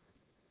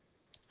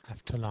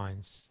 have two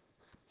lines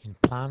in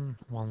plan.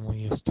 One we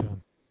use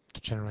to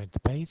generate the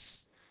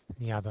base,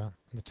 the other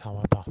the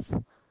tower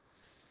above.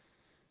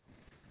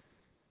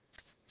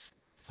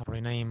 So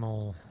rename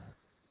all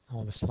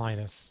the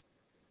sliders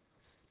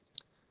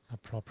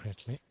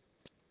appropriately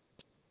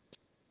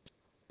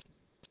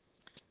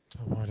to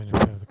avoid any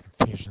further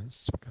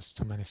confusions, because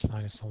too many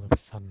sliders all of a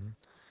sudden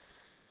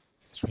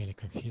is really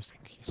confusing.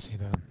 You see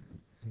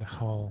the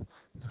whole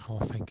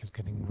thing is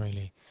getting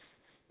really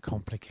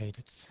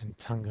complicated and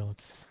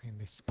tangled in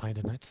this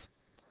spider net.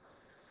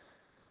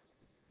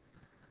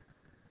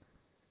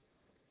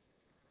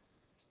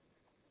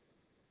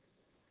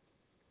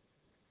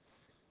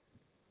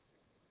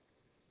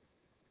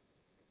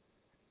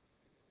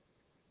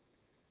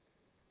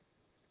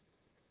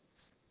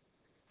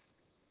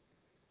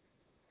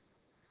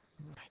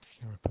 Right,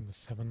 here we put the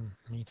 7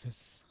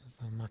 meters as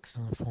a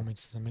maximum, 4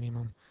 meters as a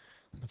minimum.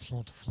 The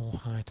floor-to-floor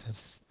height,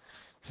 as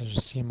you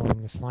see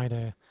moving the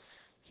slider,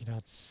 it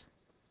adds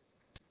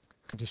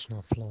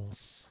additional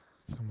floors.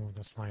 If I move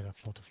the slider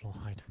floor-to-floor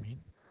height, I mean.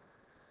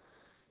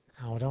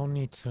 Now I don't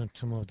need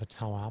to move the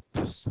tower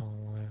up,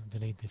 so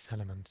delete this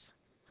element,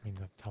 I mean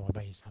the tower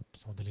base up,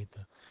 so delete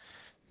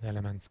the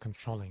elements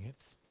controlling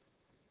it,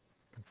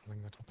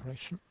 controlling that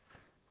operation.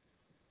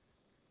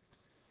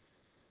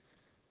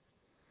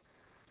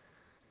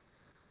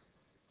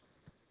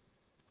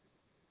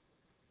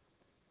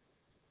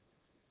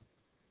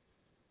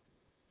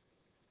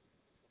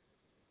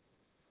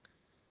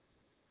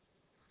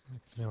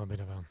 Let's It's a little bit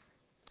of a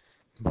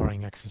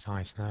boring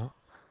exercise now.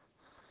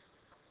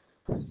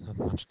 There's not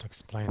much to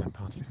explain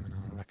apart from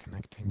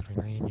reconnecting,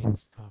 renaming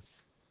stuff.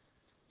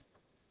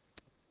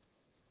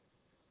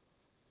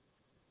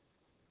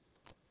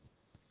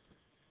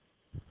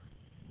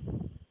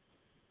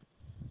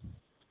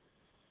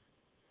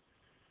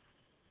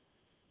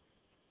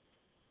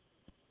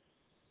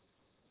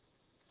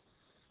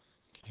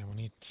 Okay, we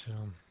need to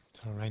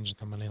arrange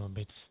them a little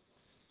bit,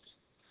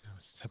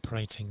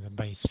 separating the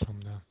base from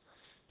the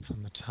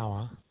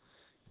tower.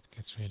 It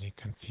gets really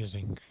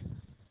confusing.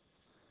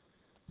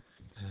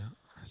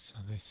 So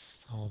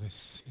all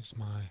this is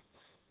my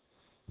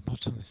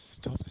bottom, this is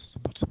the top, this is the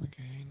bottom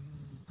again.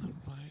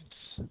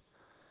 Alright.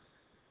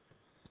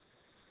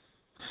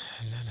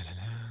 La la la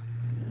la.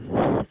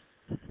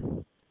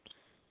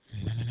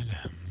 La la la la.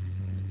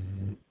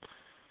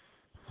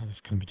 All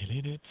this can be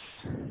deleted.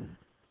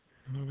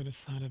 Move it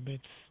aside a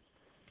bit.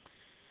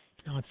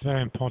 Now it's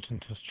very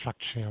important to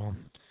structure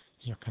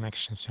your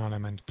connections, your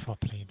element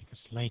properly,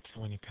 because later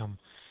when you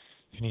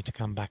need to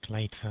come back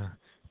later,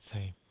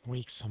 say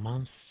weeks or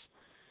months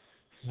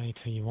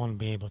later, you won't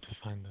be able to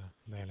find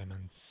the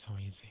elements so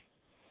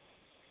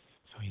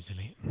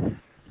easily. And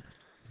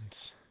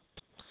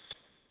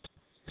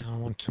now I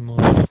want to move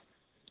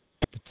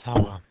the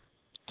tower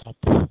top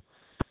at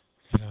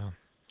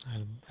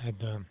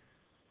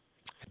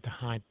the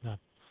height that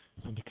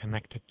will be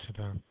connected to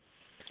the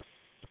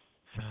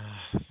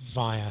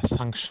via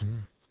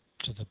function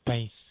to the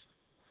base,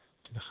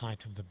 to the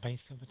height of the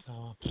base of the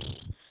tower.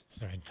 It's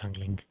very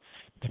entangling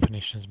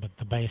definitions, but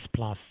the base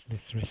plus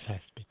this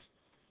recessed bit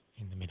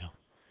in the middle.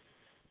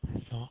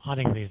 So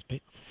adding these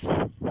bits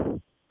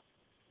into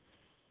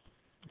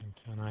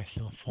a nice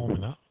little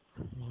formula,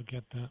 we'll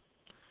get the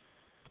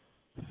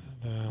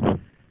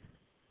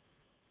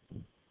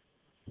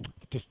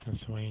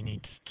distance we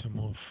need to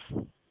move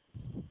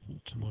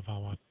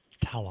our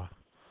tower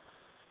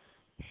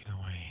in a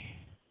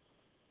way.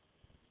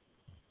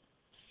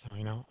 So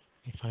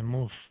if I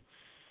move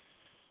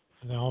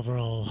the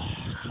overall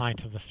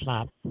height of the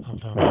slab of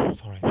the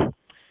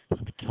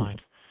a bit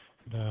tight,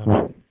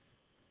 the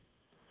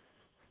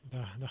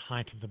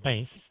height of the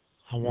base,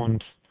 I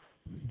want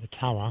the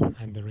tower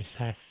and the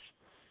recess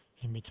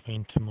in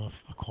between to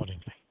move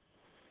accordingly.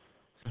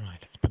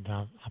 Alright, let's put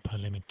the upper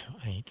limit to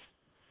 8.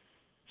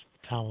 So the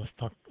tower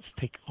will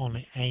stick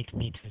only 8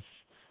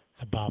 meters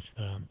above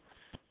the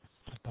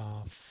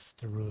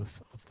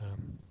roof of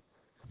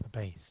the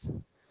base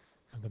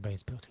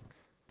building.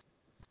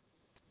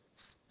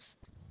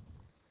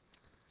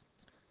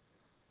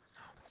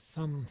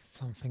 Some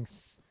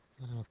things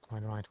are not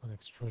quite right with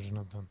extrusion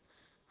of the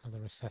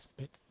recessed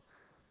bit.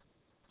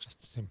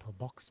 Just a simple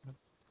box, but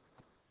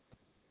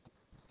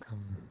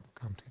come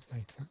to it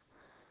later.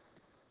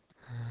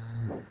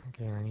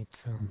 Again, I need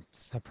to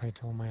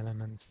separate all my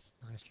elements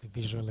nicely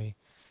visually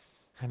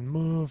and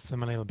move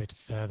them a little bit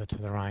further to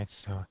the right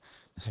so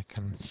I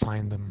can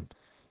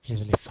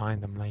easily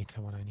find them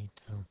later when I need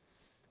to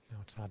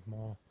add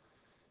more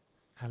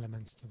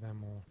elements to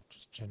them or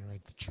just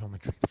generate the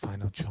geometry, the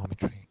final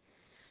geometry.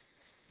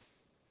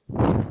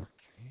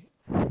 Okay.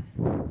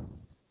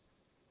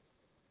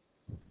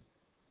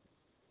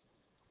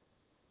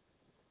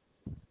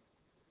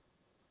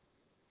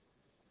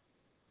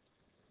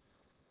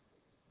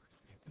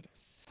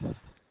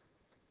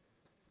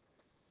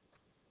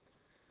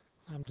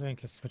 I'm doing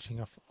is switching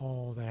off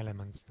all the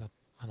elements that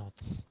are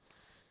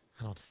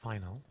not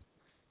final.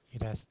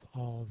 It has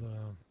all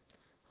the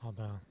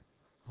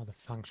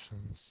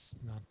functions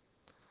that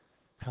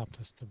helped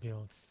us to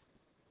build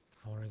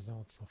our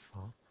results so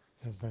far,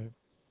 as they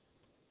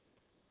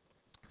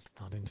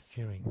start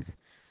interfering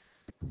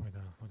with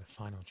the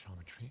final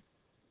geometry.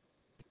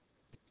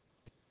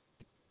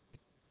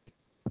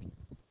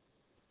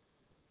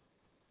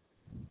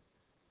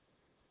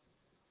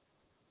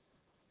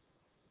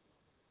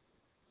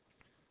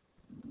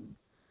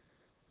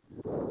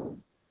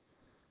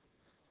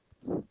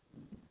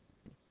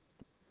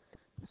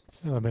 It's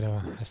a little bit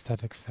of an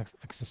aesthetics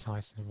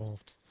exercise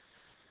involved,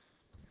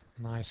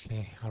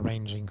 nicely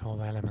arranging all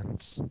the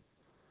elements.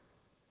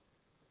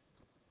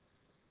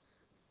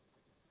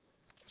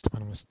 Just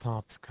when we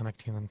start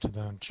connecting them to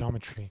the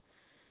geometry,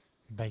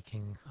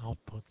 baking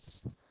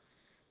outputs,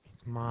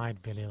 it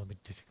might be a little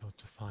bit difficult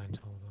to find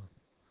all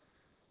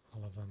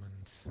of them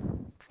and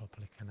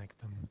properly connect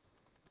them.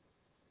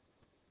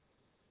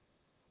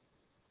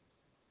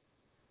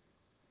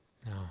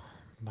 Now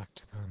back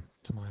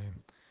to my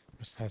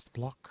recessed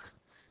block.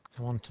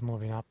 I want to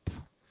move it up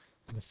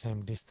the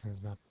same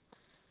distance that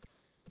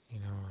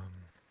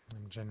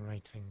I'm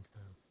generating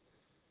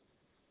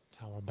the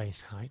tower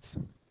base height.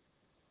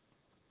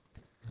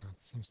 That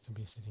seems to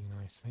be sitting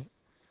nicely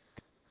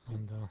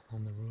on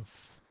the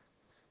roof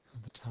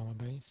of the tower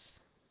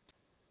base.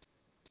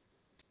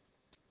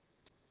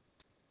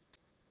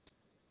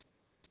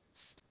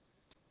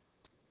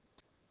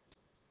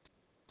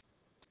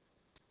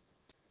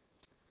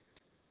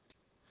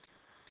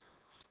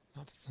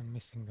 Notice I'm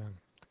missing the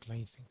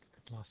glazing,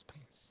 the glass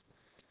panes.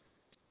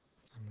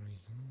 For some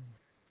reason.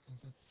 Is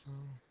that so?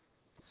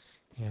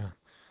 Yeah.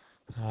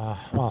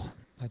 Well,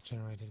 that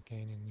generated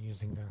again in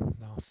using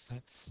the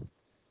offsets,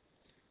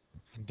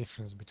 and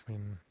difference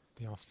between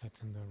the offset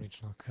and the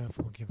original curve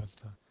will give us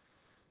the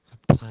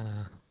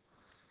planar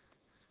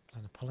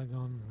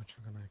polygon, which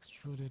we're going to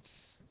extrude it.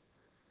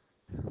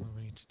 And what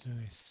we need to do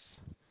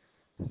is,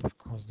 of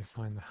course,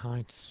 define the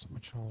height,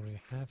 which we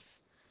already have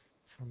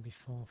from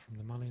before, from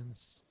the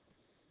mullions,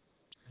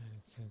 and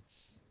it's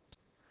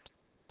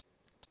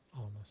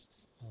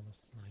almost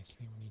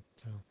nicely. We need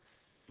to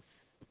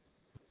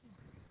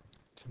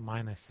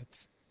minus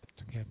it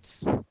to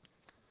get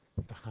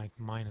the height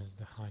minus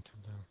the height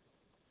of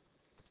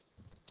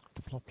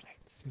the floor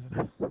plates, isn't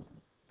it?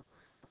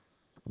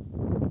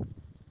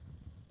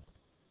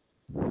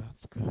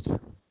 That's good.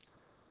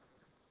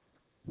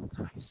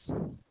 Nice.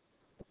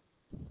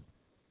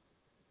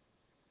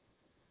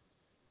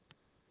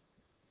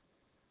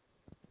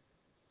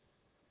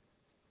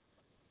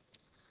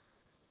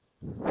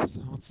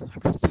 So what's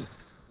next?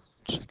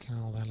 Checking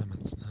all the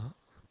elements now.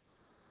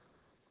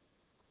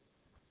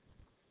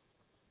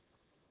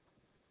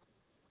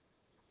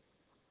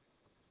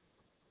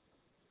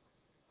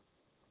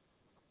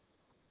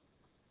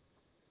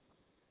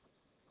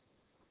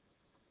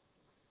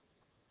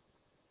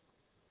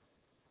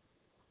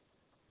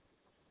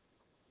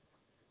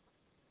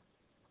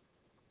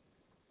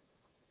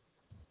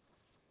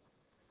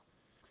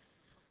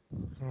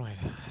 Right,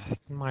 it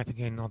might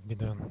again not be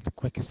the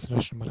quickest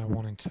solution, but I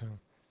wanted to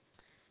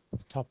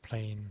the top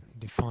plane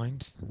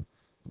defines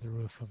the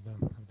roof of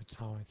the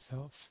tower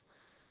itself,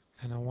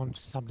 and I want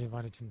to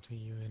subdivide it into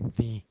U and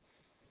V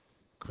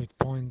grid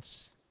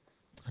points,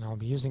 and I'll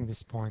be using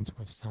these points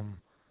with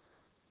some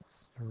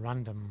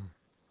random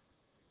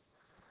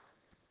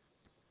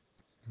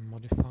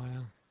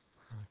modifier.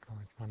 I call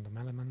it random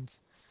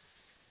element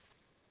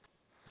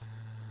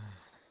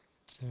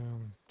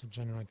to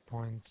generate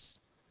points,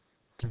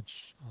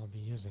 which I'll be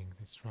using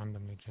these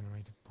randomly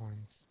generated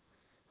points,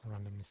 or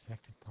randomly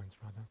selected points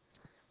rather,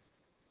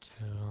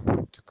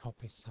 to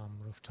copy some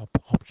rooftop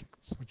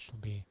objects, which will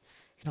be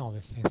in all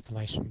these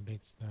installation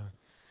bits, the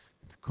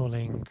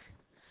cooling,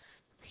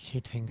 the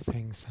heating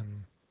things,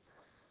 and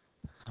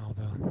all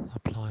the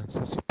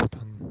appliances you put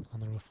on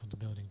the roof of the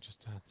building,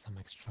 just to add some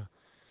extra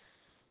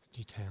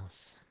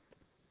details.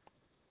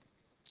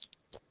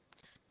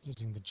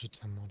 Using the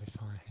jitter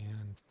modifier here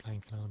and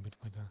playing a little bit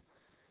with the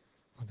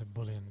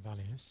boolean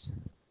values.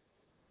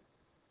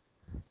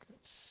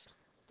 Good.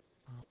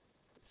 Well,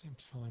 it seemed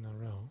to fall in a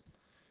row.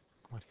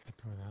 Quite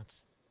happy with that.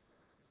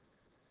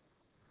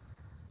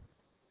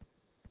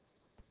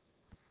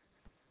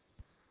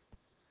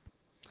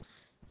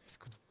 This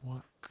could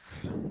work.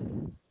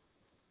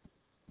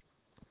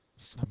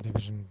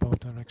 Subdivision both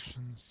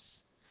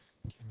directions.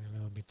 Give me a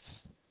little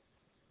bit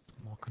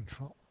more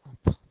control.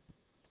 Up.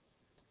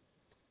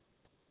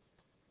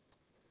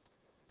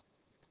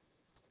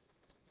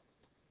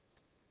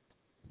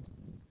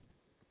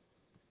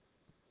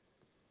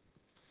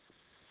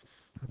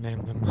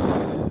 Rename them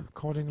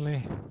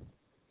accordingly.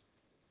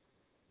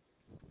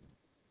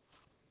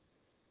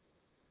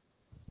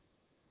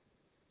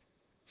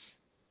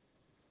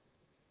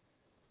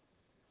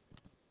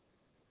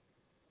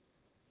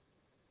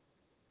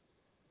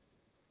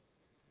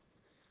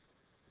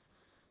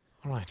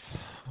 Alright,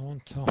 I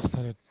want to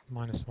offset it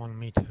 -1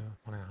 meter,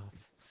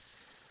 1.5.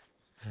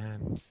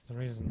 And the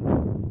reason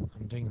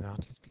I'm doing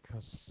that is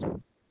because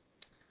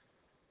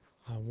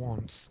I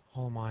want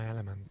all my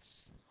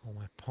elements, all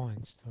my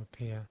points to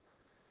appear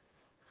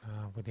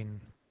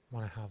within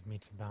 1.5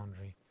 meter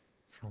boundary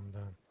from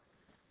the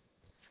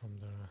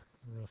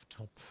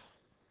rooftop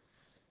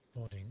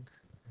boarding,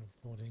 roof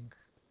boarding.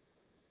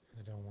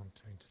 I don't want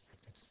to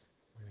intersect it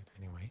with it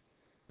anyway.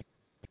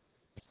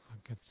 So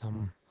I'll get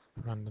some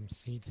random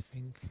seed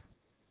thing,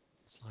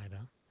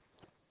 slider.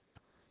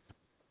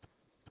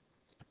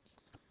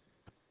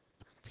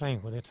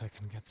 Playing with it, I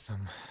can get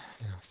some,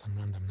 some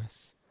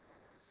randomness.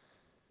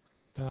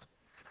 But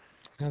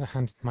on the other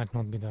hand, it might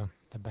not be the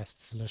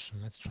best solution.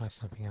 Let's try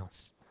something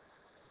else.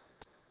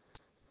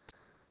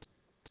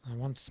 I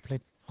want to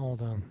split all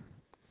 4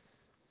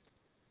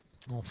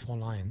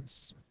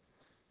 lines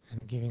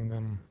and giving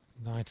them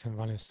the item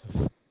values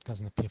of,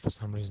 doesn't appear for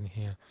some reason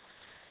here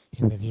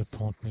in the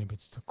viewport, maybe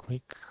it's too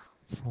quick.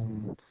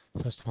 From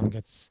first one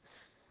gets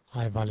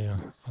I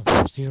value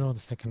of 0, the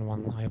second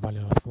one I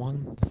value of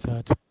 1, the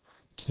third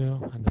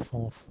 2, and the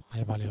fourth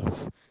I value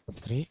of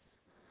 3.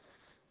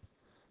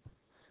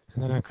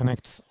 And then I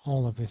connect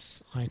all of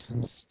these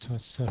items to a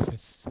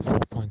surface,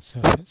 4-point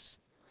surface.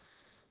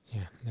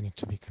 Yeah, they need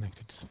to be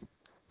connected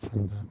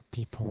from the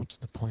P port to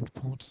the point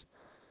port.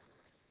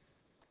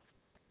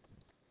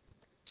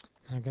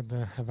 I get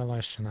the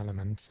evaluation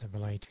element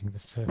evaluating the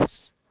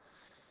surface,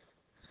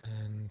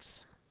 and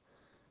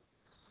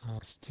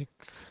I'll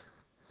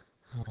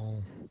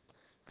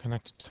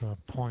connect it to a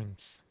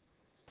point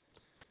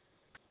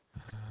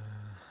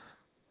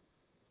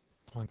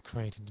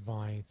created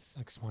by its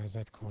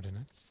XYZ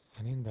coordinates,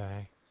 and in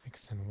there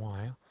X and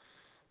Y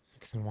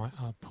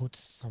I'll put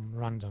some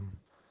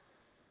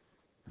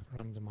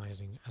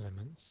randomizing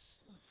elements,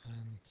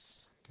 and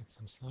get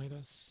some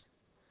sliders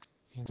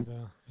in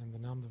the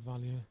number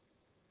value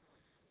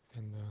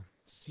and the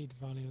seed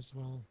value as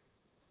well.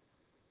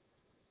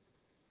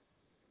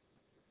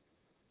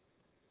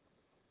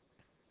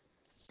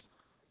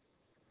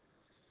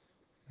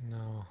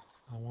 Now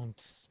I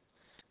want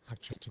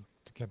actually to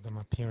get them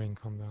appearing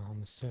on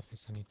the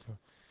surface. I need to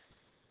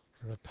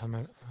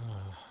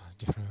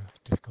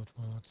difficult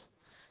word.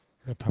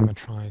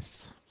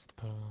 Reparametrize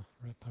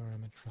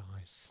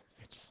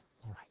it.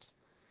 Alright.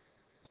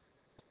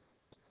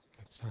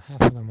 Okay, so I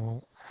have them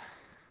all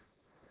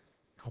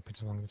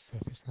copied along the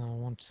surface. Now I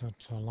want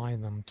to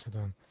align them to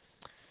the,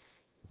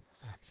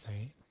 let's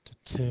say, to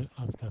two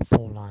of the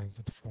four lines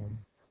that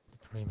form the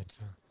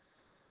perimeter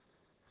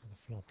of the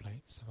floor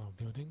plates of our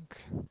building,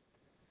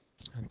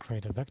 and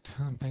create a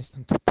vector based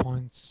on 2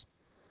 points,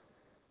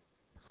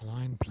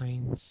 align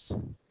planes,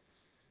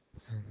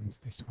 and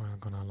this way I'm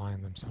going to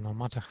align them. So no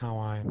matter how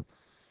I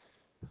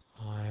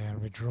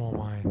redraw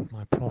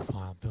my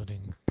profile of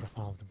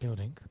the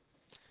building,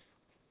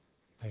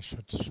 they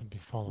should be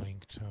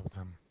following two of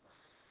them.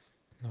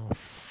 Now,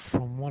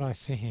 from what I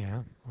see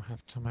here, we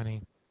have too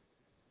many,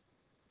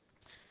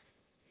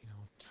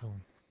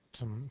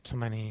 too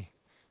many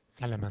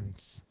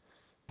elements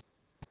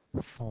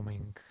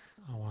forming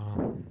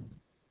our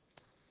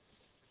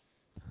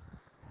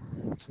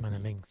too many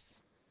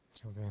links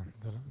to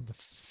the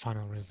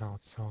final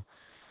result. So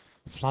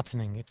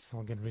flattening it,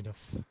 I'll get rid of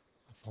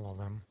all of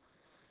them,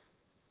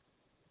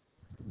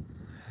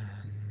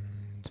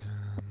 and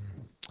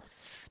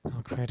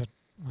I'll create a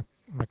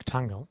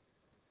rectangle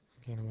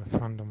again with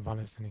random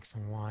values in x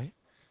and y.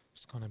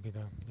 It's going to be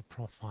the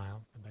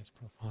profile, the base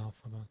profile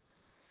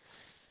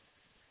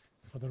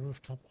for the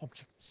rooftop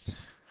objects.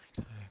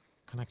 Right, I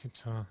connect it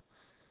to a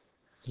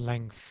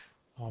length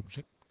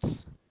object,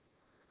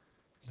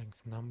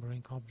 length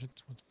numbering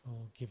object, which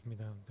will give me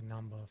the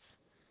number of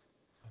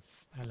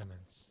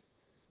elements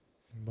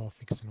in both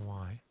x and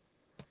y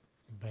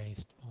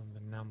based on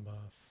the number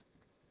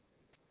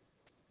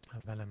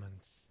of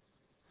elements,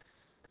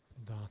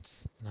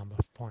 that number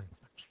of points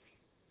actually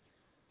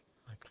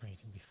I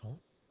created before.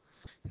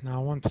 Now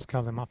I want to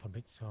scale them up a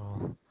bit,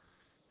 so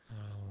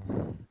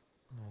I'll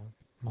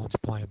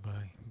multiply it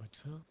by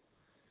 2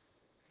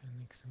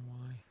 and x and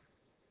y.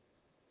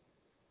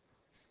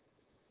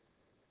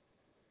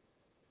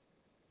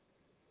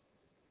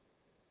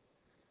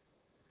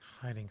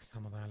 Hiding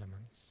some of the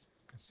elements.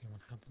 You can see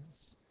what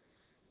happens.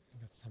 You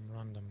get some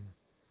random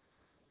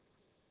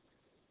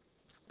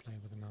play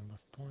with the number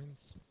of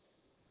points.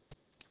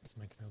 Let's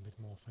make it a little bit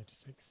more,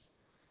 36.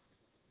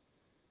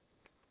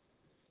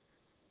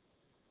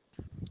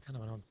 Kind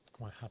of not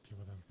quite happy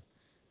with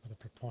the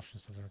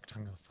proportions of the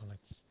rectangle, so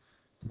let's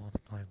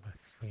multiply it by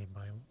 3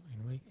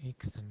 in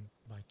x and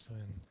by 2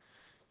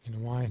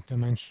 in y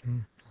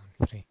dimension,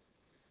 and 3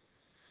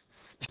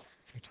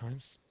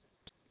 times.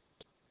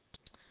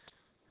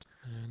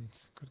 And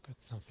could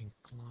get something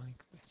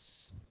like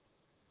this,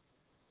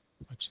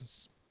 which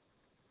is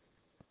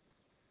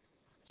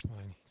that's what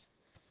I need.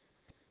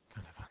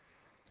 Kind of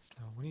so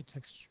we need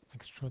to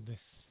extrude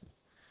this.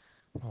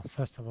 Well,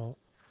 first of all,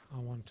 I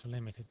want to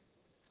limit it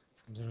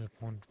from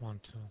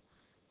 0.1 to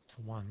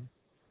 1.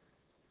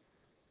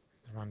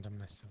 The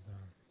randomness of the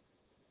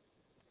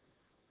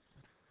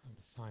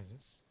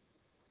sizes.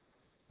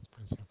 Let's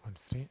put in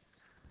 0.3.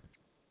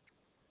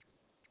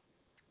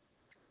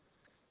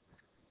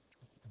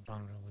 That's the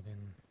boundary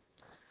within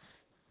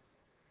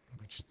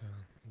which the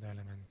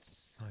element's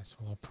size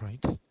will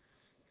operate.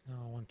 Now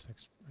I want to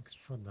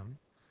extrude them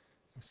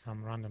with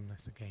some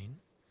randomness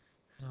again,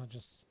 and I'll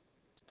just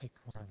pick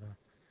one of the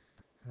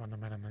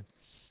random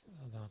elements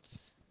that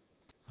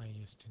I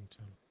used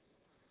into,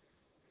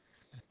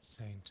 let's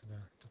say,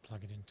 to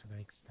plug it into the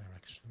x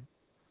direction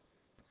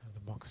of the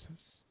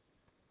boxes.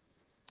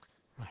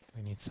 Right,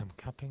 we need some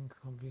capping,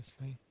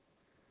 obviously.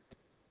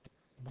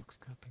 Box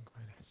capping,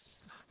 where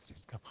is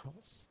just cap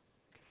holes.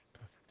 Okay,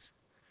 perfect.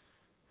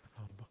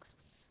 Without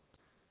boxes.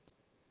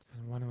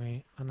 And when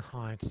we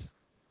unhide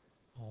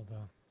all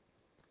the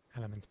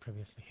elements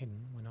previously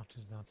hidden, we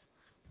notice that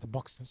the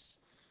boxes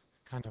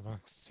kind of are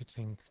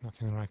sitting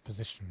not in the right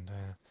position.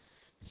 They're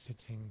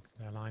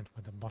aligned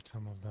with the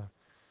bottom of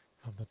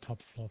the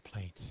top floor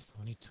plate. So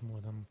we need to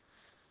move them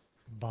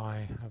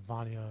by a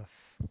value of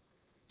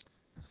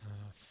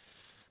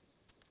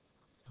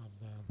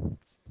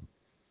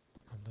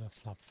the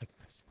slab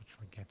thickness, which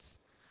we get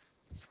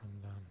from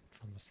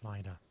the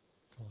slider,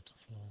 floor to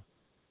floor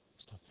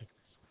slab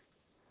thickness.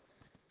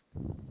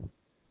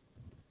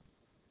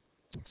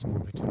 Let's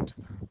move it into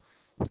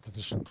the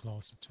position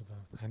closer to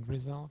the end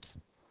result.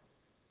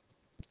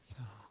 So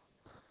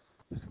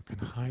then we can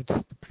hide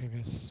the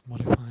previous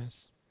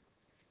modifiers.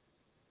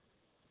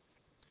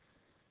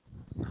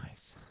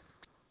 Nice.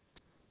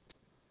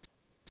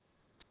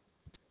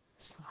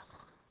 So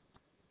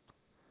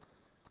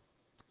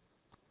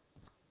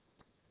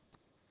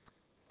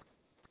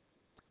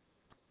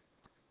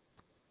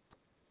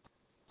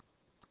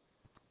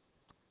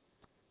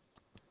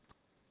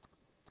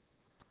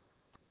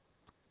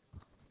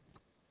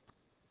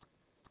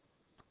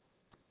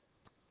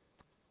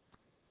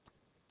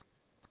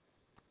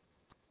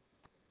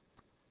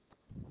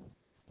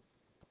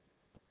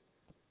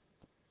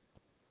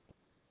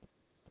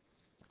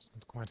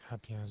quite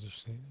happy, as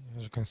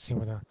you can see,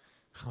 with the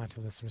height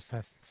of this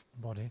recessed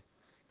body,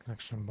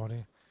 connection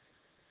body.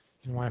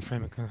 In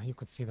wireframe, you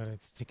could see that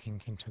it's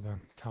sticking into the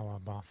tower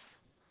above.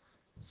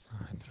 So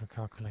I had to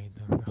recalculate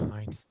the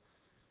height.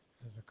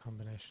 There's a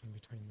combination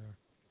between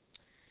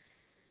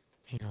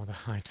the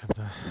height of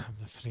the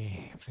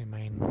three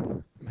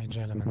main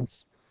major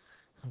elements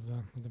of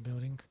the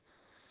building.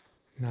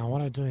 Now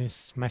what I do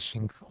is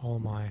meshing all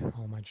my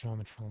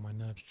geometry, all my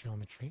NURBS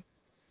geometry,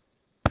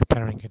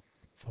 preparing it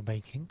for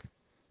baking,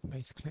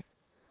 basically.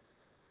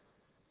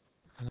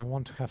 And I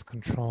want to have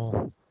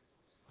control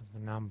of the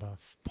number of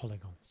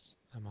polygons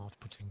I'm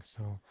outputting.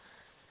 So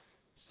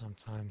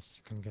sometimes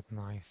you can get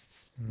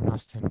nice,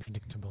 nasty and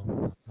predictable,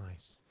 not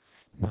nice,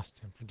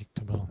 nasty and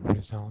predictable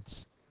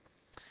results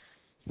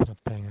if you're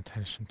not paying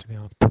attention to the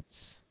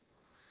outputs.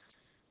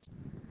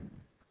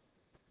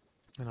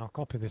 And I'll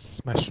copy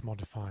this mesh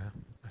modifier,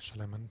 mesh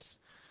elements,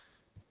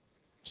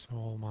 so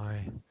all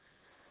my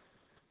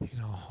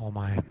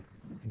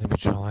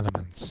individual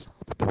elements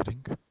of the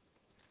building.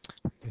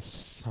 This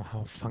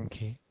somehow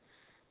funky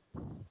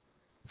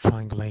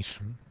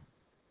triangulation.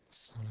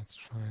 So let's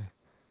try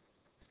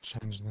to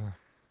change the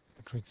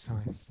grid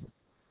size.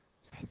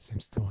 It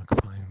seems to work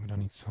fine. We don't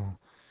need so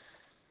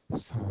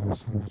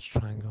much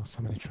triangles,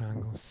 so many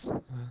triangles.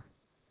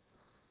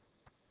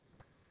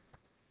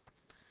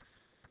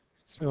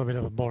 It's a little bit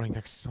of a boring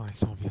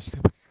exercise, obviously,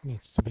 but it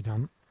needs to be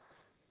done.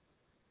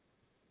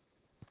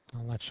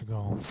 I'll let you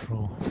go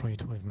through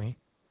it with me.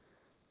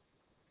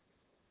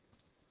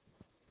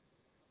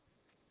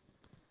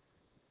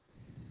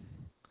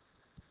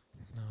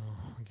 Now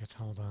I get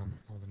all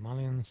the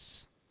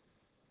mullions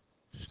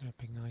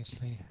shaping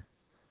nicely.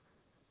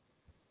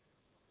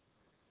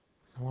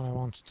 And what I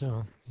want to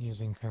do,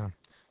 using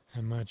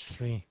a merge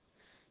three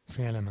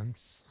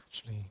elements,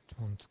 actually it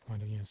won't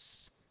quite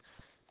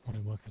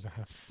work as I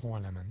have 4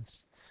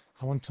 elements.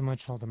 I want to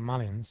merge all the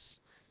mullions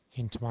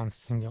into one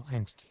single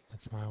entity.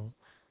 That's why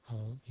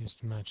I'll use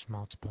to merge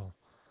multiple.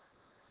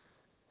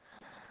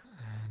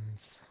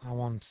 And I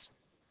want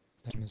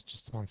them as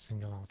just one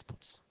single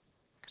output.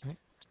 Okay.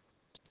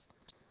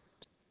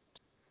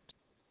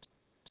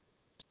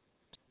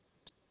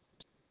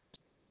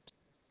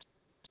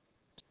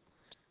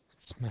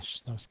 Let's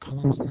mesh those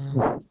columns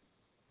now.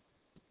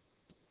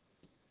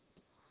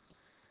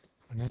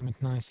 Rename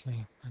it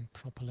nicely and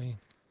properly.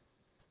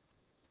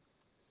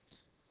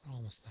 We're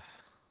almost there.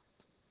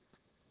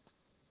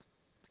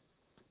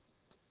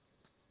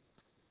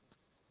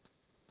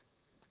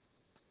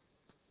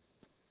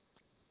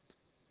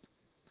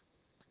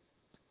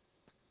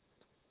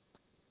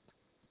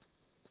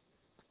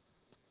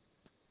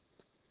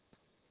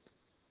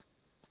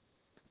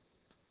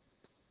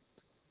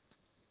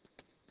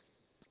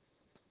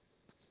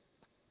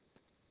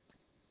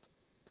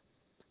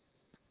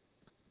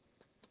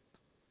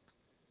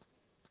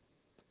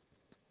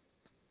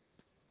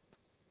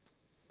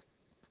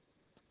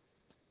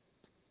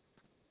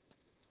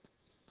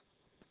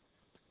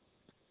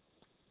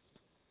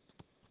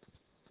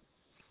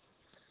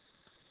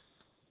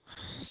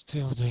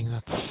 Still doing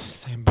that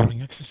same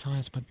boring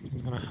exercise, but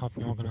it's going to help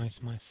me organize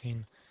my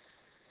scene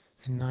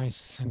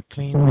nice and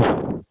clean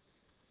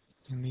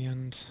in the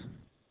end.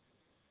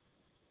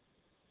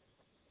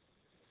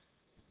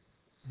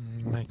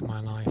 Make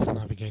my life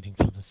navigating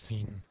through the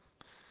scene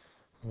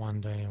one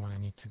day when I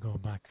need to go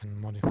back and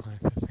modify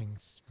a few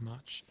things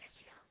much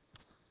easier.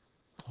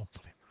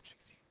 Hopefully much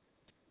easier.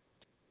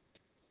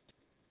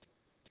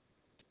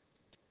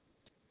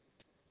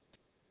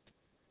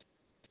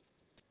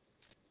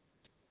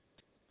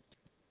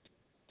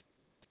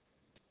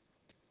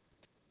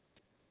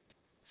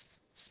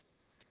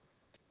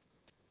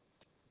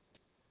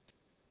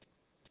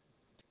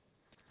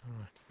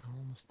 Alright,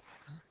 almost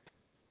there.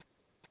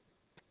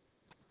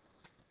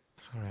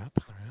 Hurry up.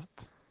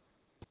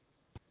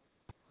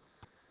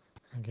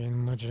 Again,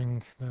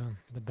 merging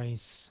the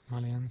base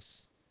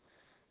mullions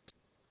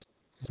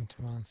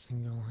into one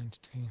single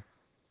entity.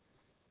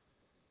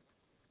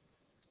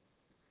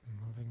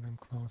 Moving them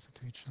closer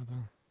to each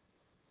other.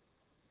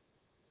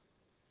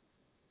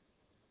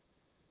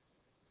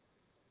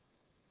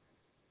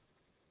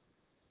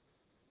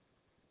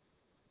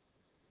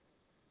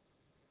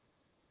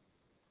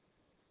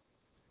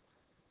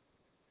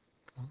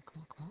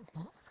 Come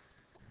on.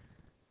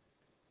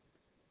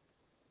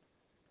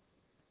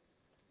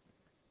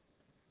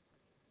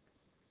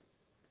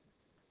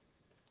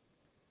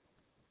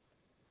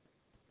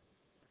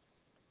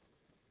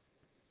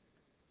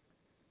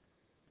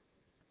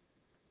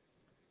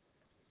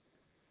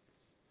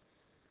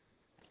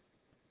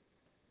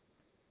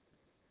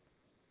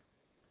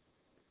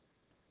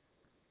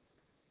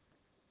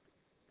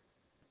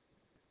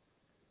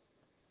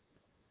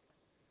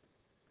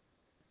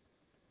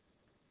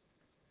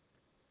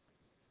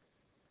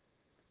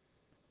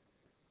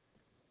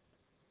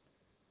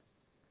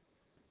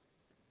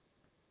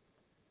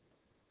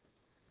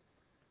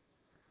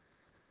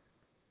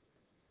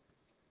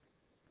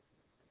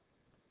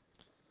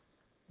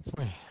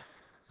 Wait,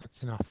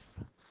 that's enough.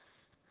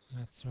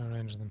 Let's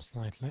rearrange them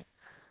slightly.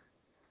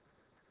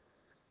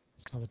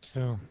 So the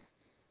two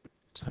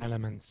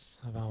elements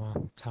of our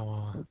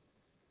tower are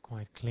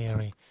quite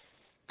clearly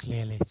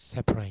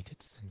separated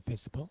and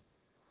visible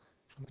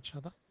from each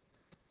other.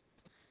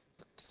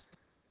 But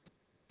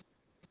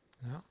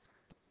no,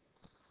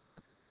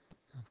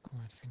 not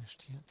quite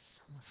finished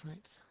yet, I'm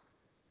afraid.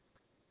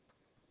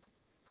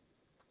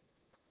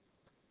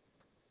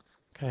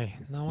 Okay,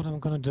 now what I'm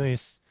going to do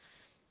is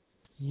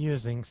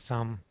using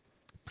some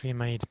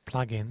pre-made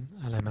plugin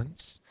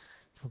elements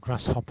for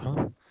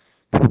Grasshopper,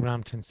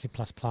 programmed in C++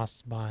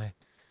 by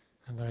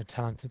a very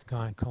talented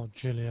guy called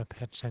Giulio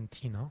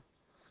Piacentino.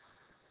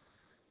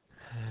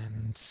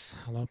 And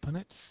I'll open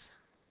it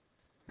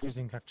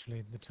using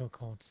actually the tool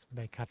called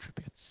Bake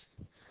Attributes.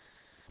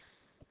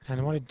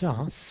 And what it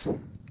does,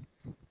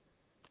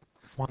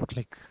 with one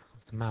click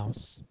of the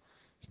mouse,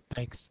 it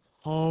bakes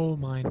all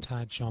my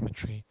entire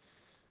geometry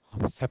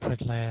on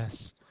separate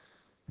layers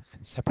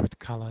and separate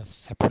colors,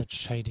 separate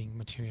shading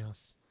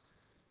materials.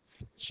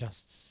 It's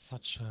just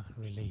such a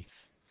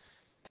relief.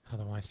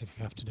 Otherwise, if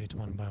you have to do it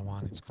one by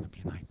one, it's going to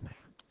be a nightmare.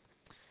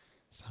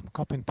 So I'm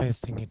copy and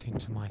pasting it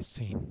into my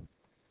scene,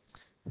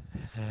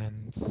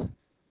 and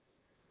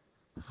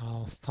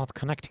I'll start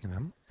connecting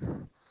them.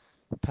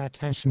 Pay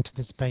attention to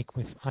this Bake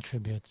with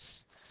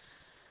Attributes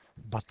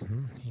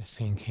button you're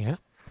seeing here.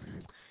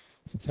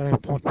 It's very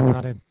important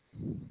that it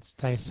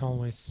stays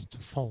always to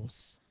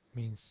false,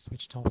 means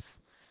switched off.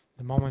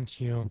 The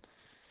moment you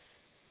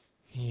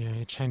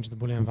change the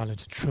Boolean value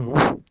to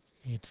true,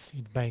 it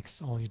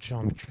bakes all your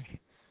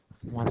geometry.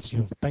 Once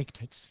you've baked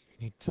it,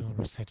 you need to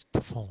reset it to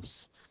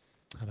false.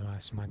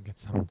 Otherwise you might get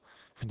some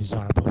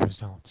undesirable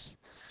results.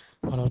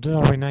 What I'll do,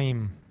 I'll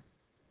rename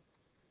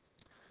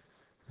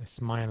this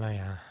My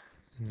Layer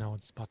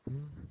Nodes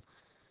button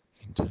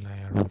into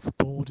layer of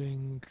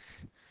boarding.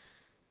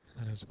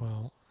 That as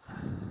well.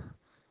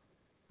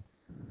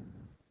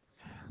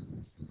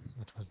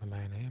 That was the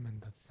layer name,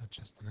 and that's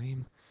just the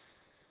name.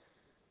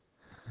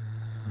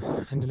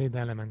 And delete the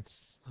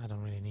elements I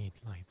don't really need,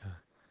 like the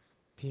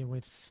P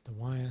width, the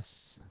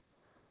wires.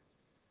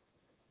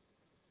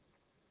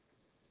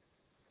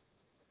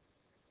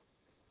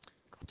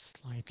 Got to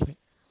slightly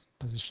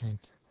position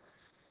it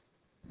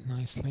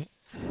nicely.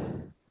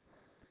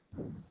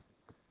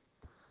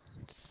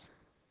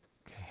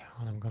 Okay,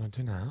 what I'm going to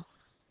do now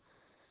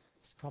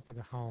is copy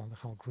the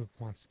whole group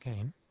once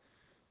again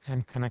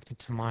and connect it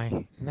to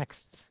my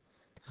next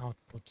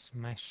output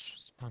mesh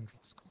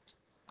spandrels code.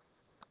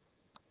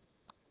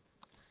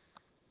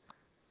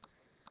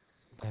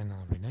 Then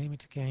I'll rename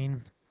it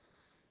again,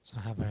 so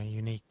I have a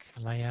unique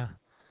layer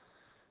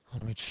on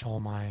which all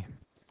my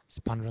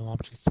spandrel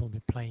objects will be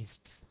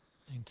placed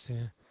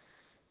into.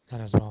 That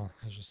as well,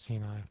 as you've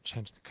seen, I've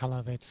changed the color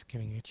of it,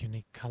 giving it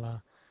unique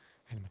color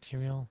and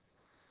material.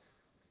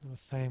 Do the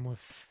same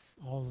with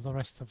all the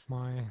rest of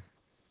my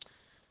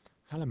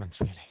elements,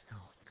 really.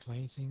 Now the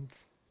glazing.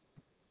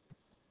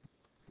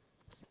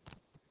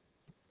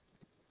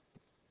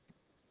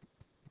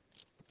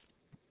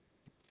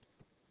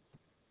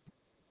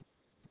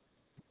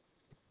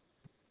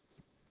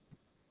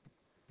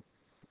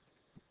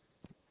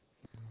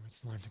 Move it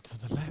slightly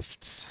to the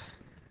left.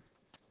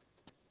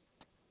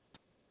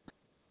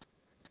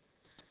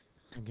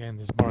 Again,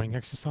 this boring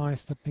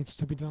exercise that needs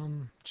to be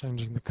done,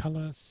 changing the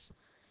colors,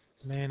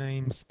 layer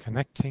names,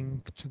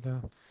 connecting to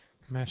the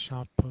mesh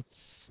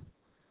outputs.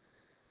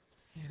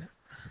 Yeah.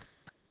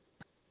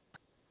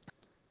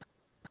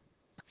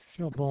 If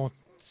you're bored,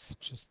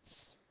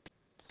 just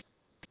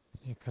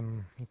you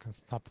can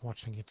stop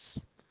watching it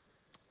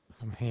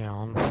from here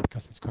on,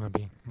 because it's going to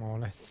be more or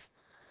less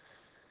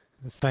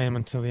the same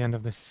until the end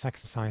of this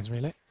exercise,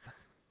 really.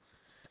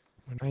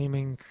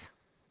 Renaming,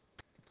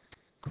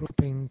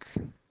 grouping,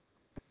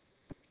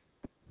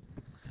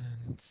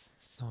 and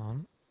so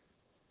on.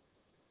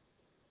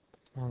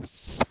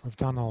 Once we've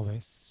done all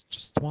this,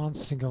 just one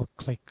single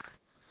click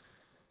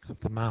of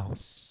the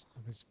mouse,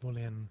 of this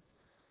Boolean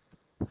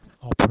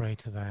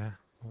operator there,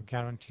 will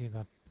guarantee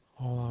that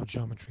all our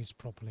geometry is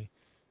properly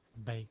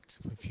baked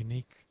with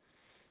uniquely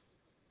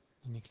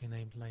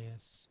named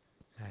layers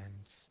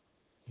and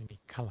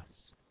unique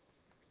colors.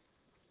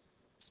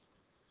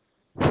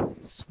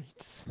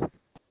 Sweet.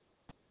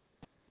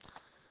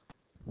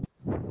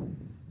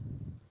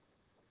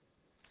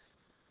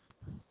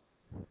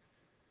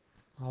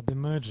 I'll be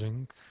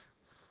merging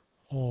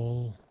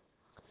all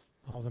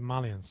the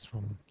mullions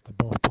from the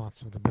both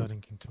parts of the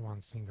building into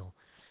one single.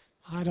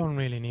 I don't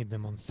really need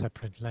them on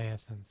separate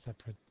layers and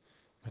separate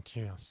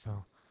materials,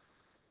 so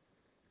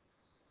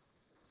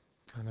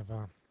kind of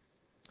a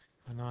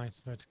nice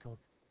vertical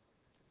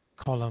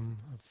column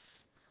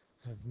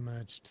of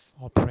merged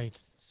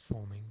operators is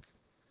forming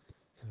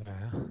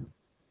there. So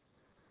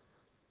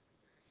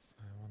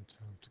I want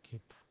to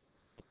keep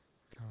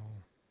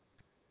all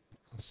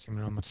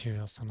similar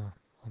materials on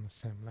the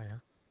same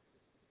layer.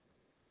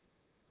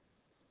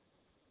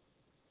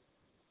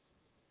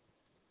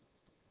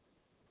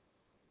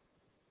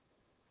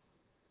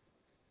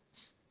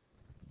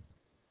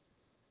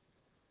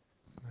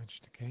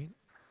 Merged again.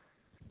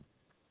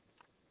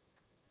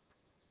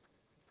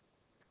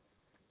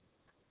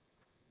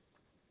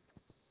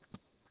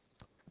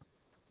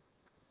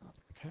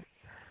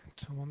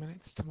 Two more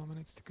minutes to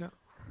go.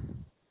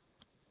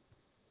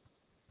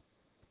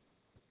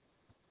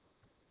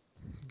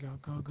 Go,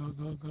 go, go,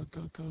 go, go,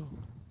 go, go.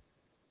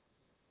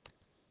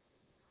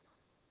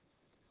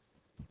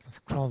 You can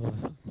scroll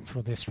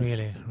through this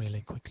really,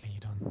 really quickly. You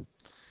don't.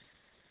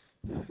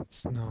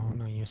 It's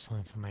no useful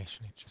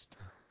information. It's just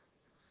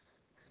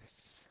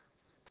this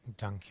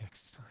donkey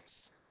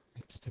exercise.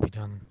 Needs to be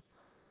done.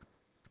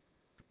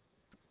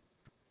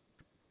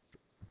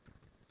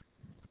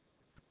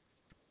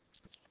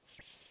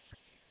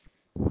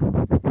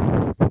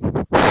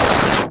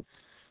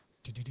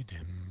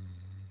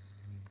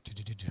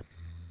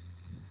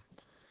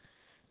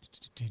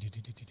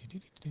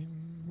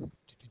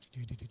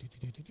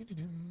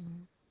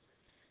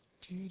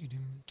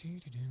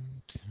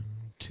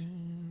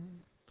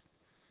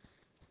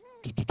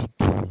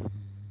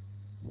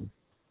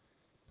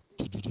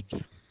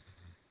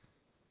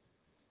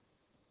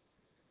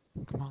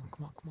 Come on,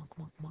 come on, come on,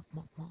 come on, come on, come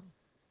on, come on.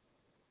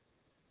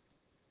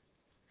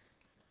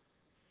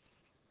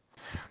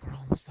 We're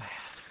almost there.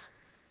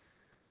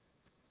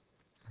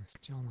 And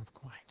still not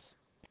quite.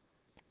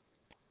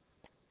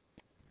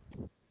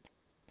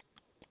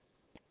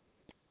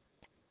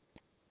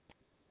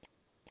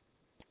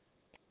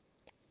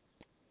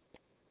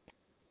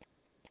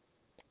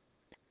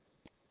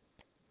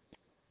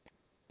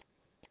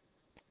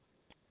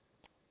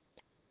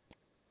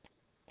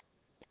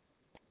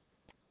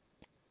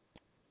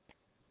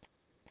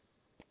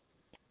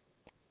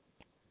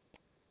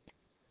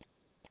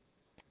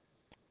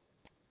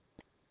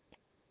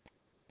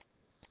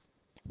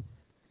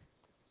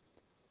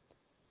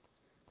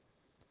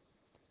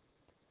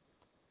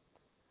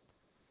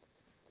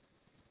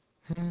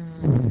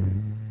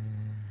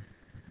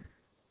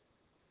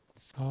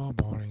 So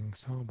boring,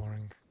 so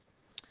boring.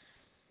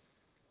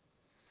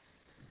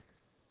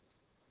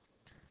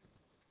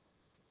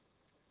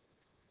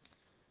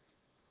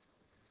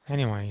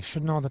 Anyway, you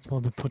should know that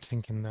we'll be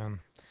putting in the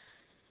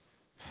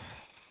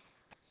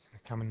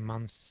coming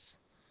months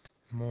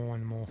more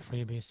and more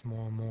freebies,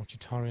 more and more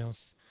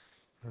tutorials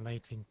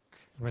related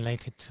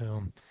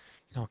to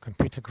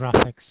computer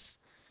graphics,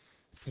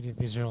 3D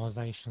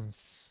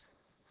visualizations,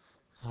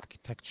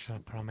 architecture,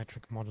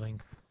 parametric modeling.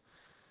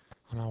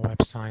 On our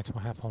website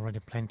we have already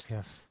plenty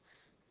of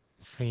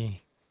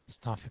free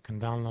stuff you can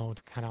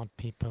download, cutout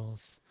people,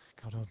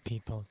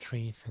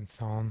 trees and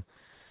so on.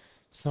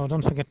 So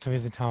don't forget to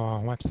visit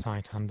our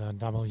website under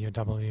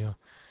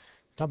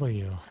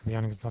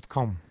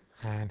www.vionics.com,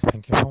 and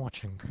thank you for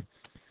watching.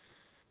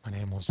 My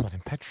name was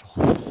Vladimir Petrov.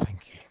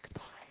 Thank you.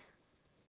 Goodbye.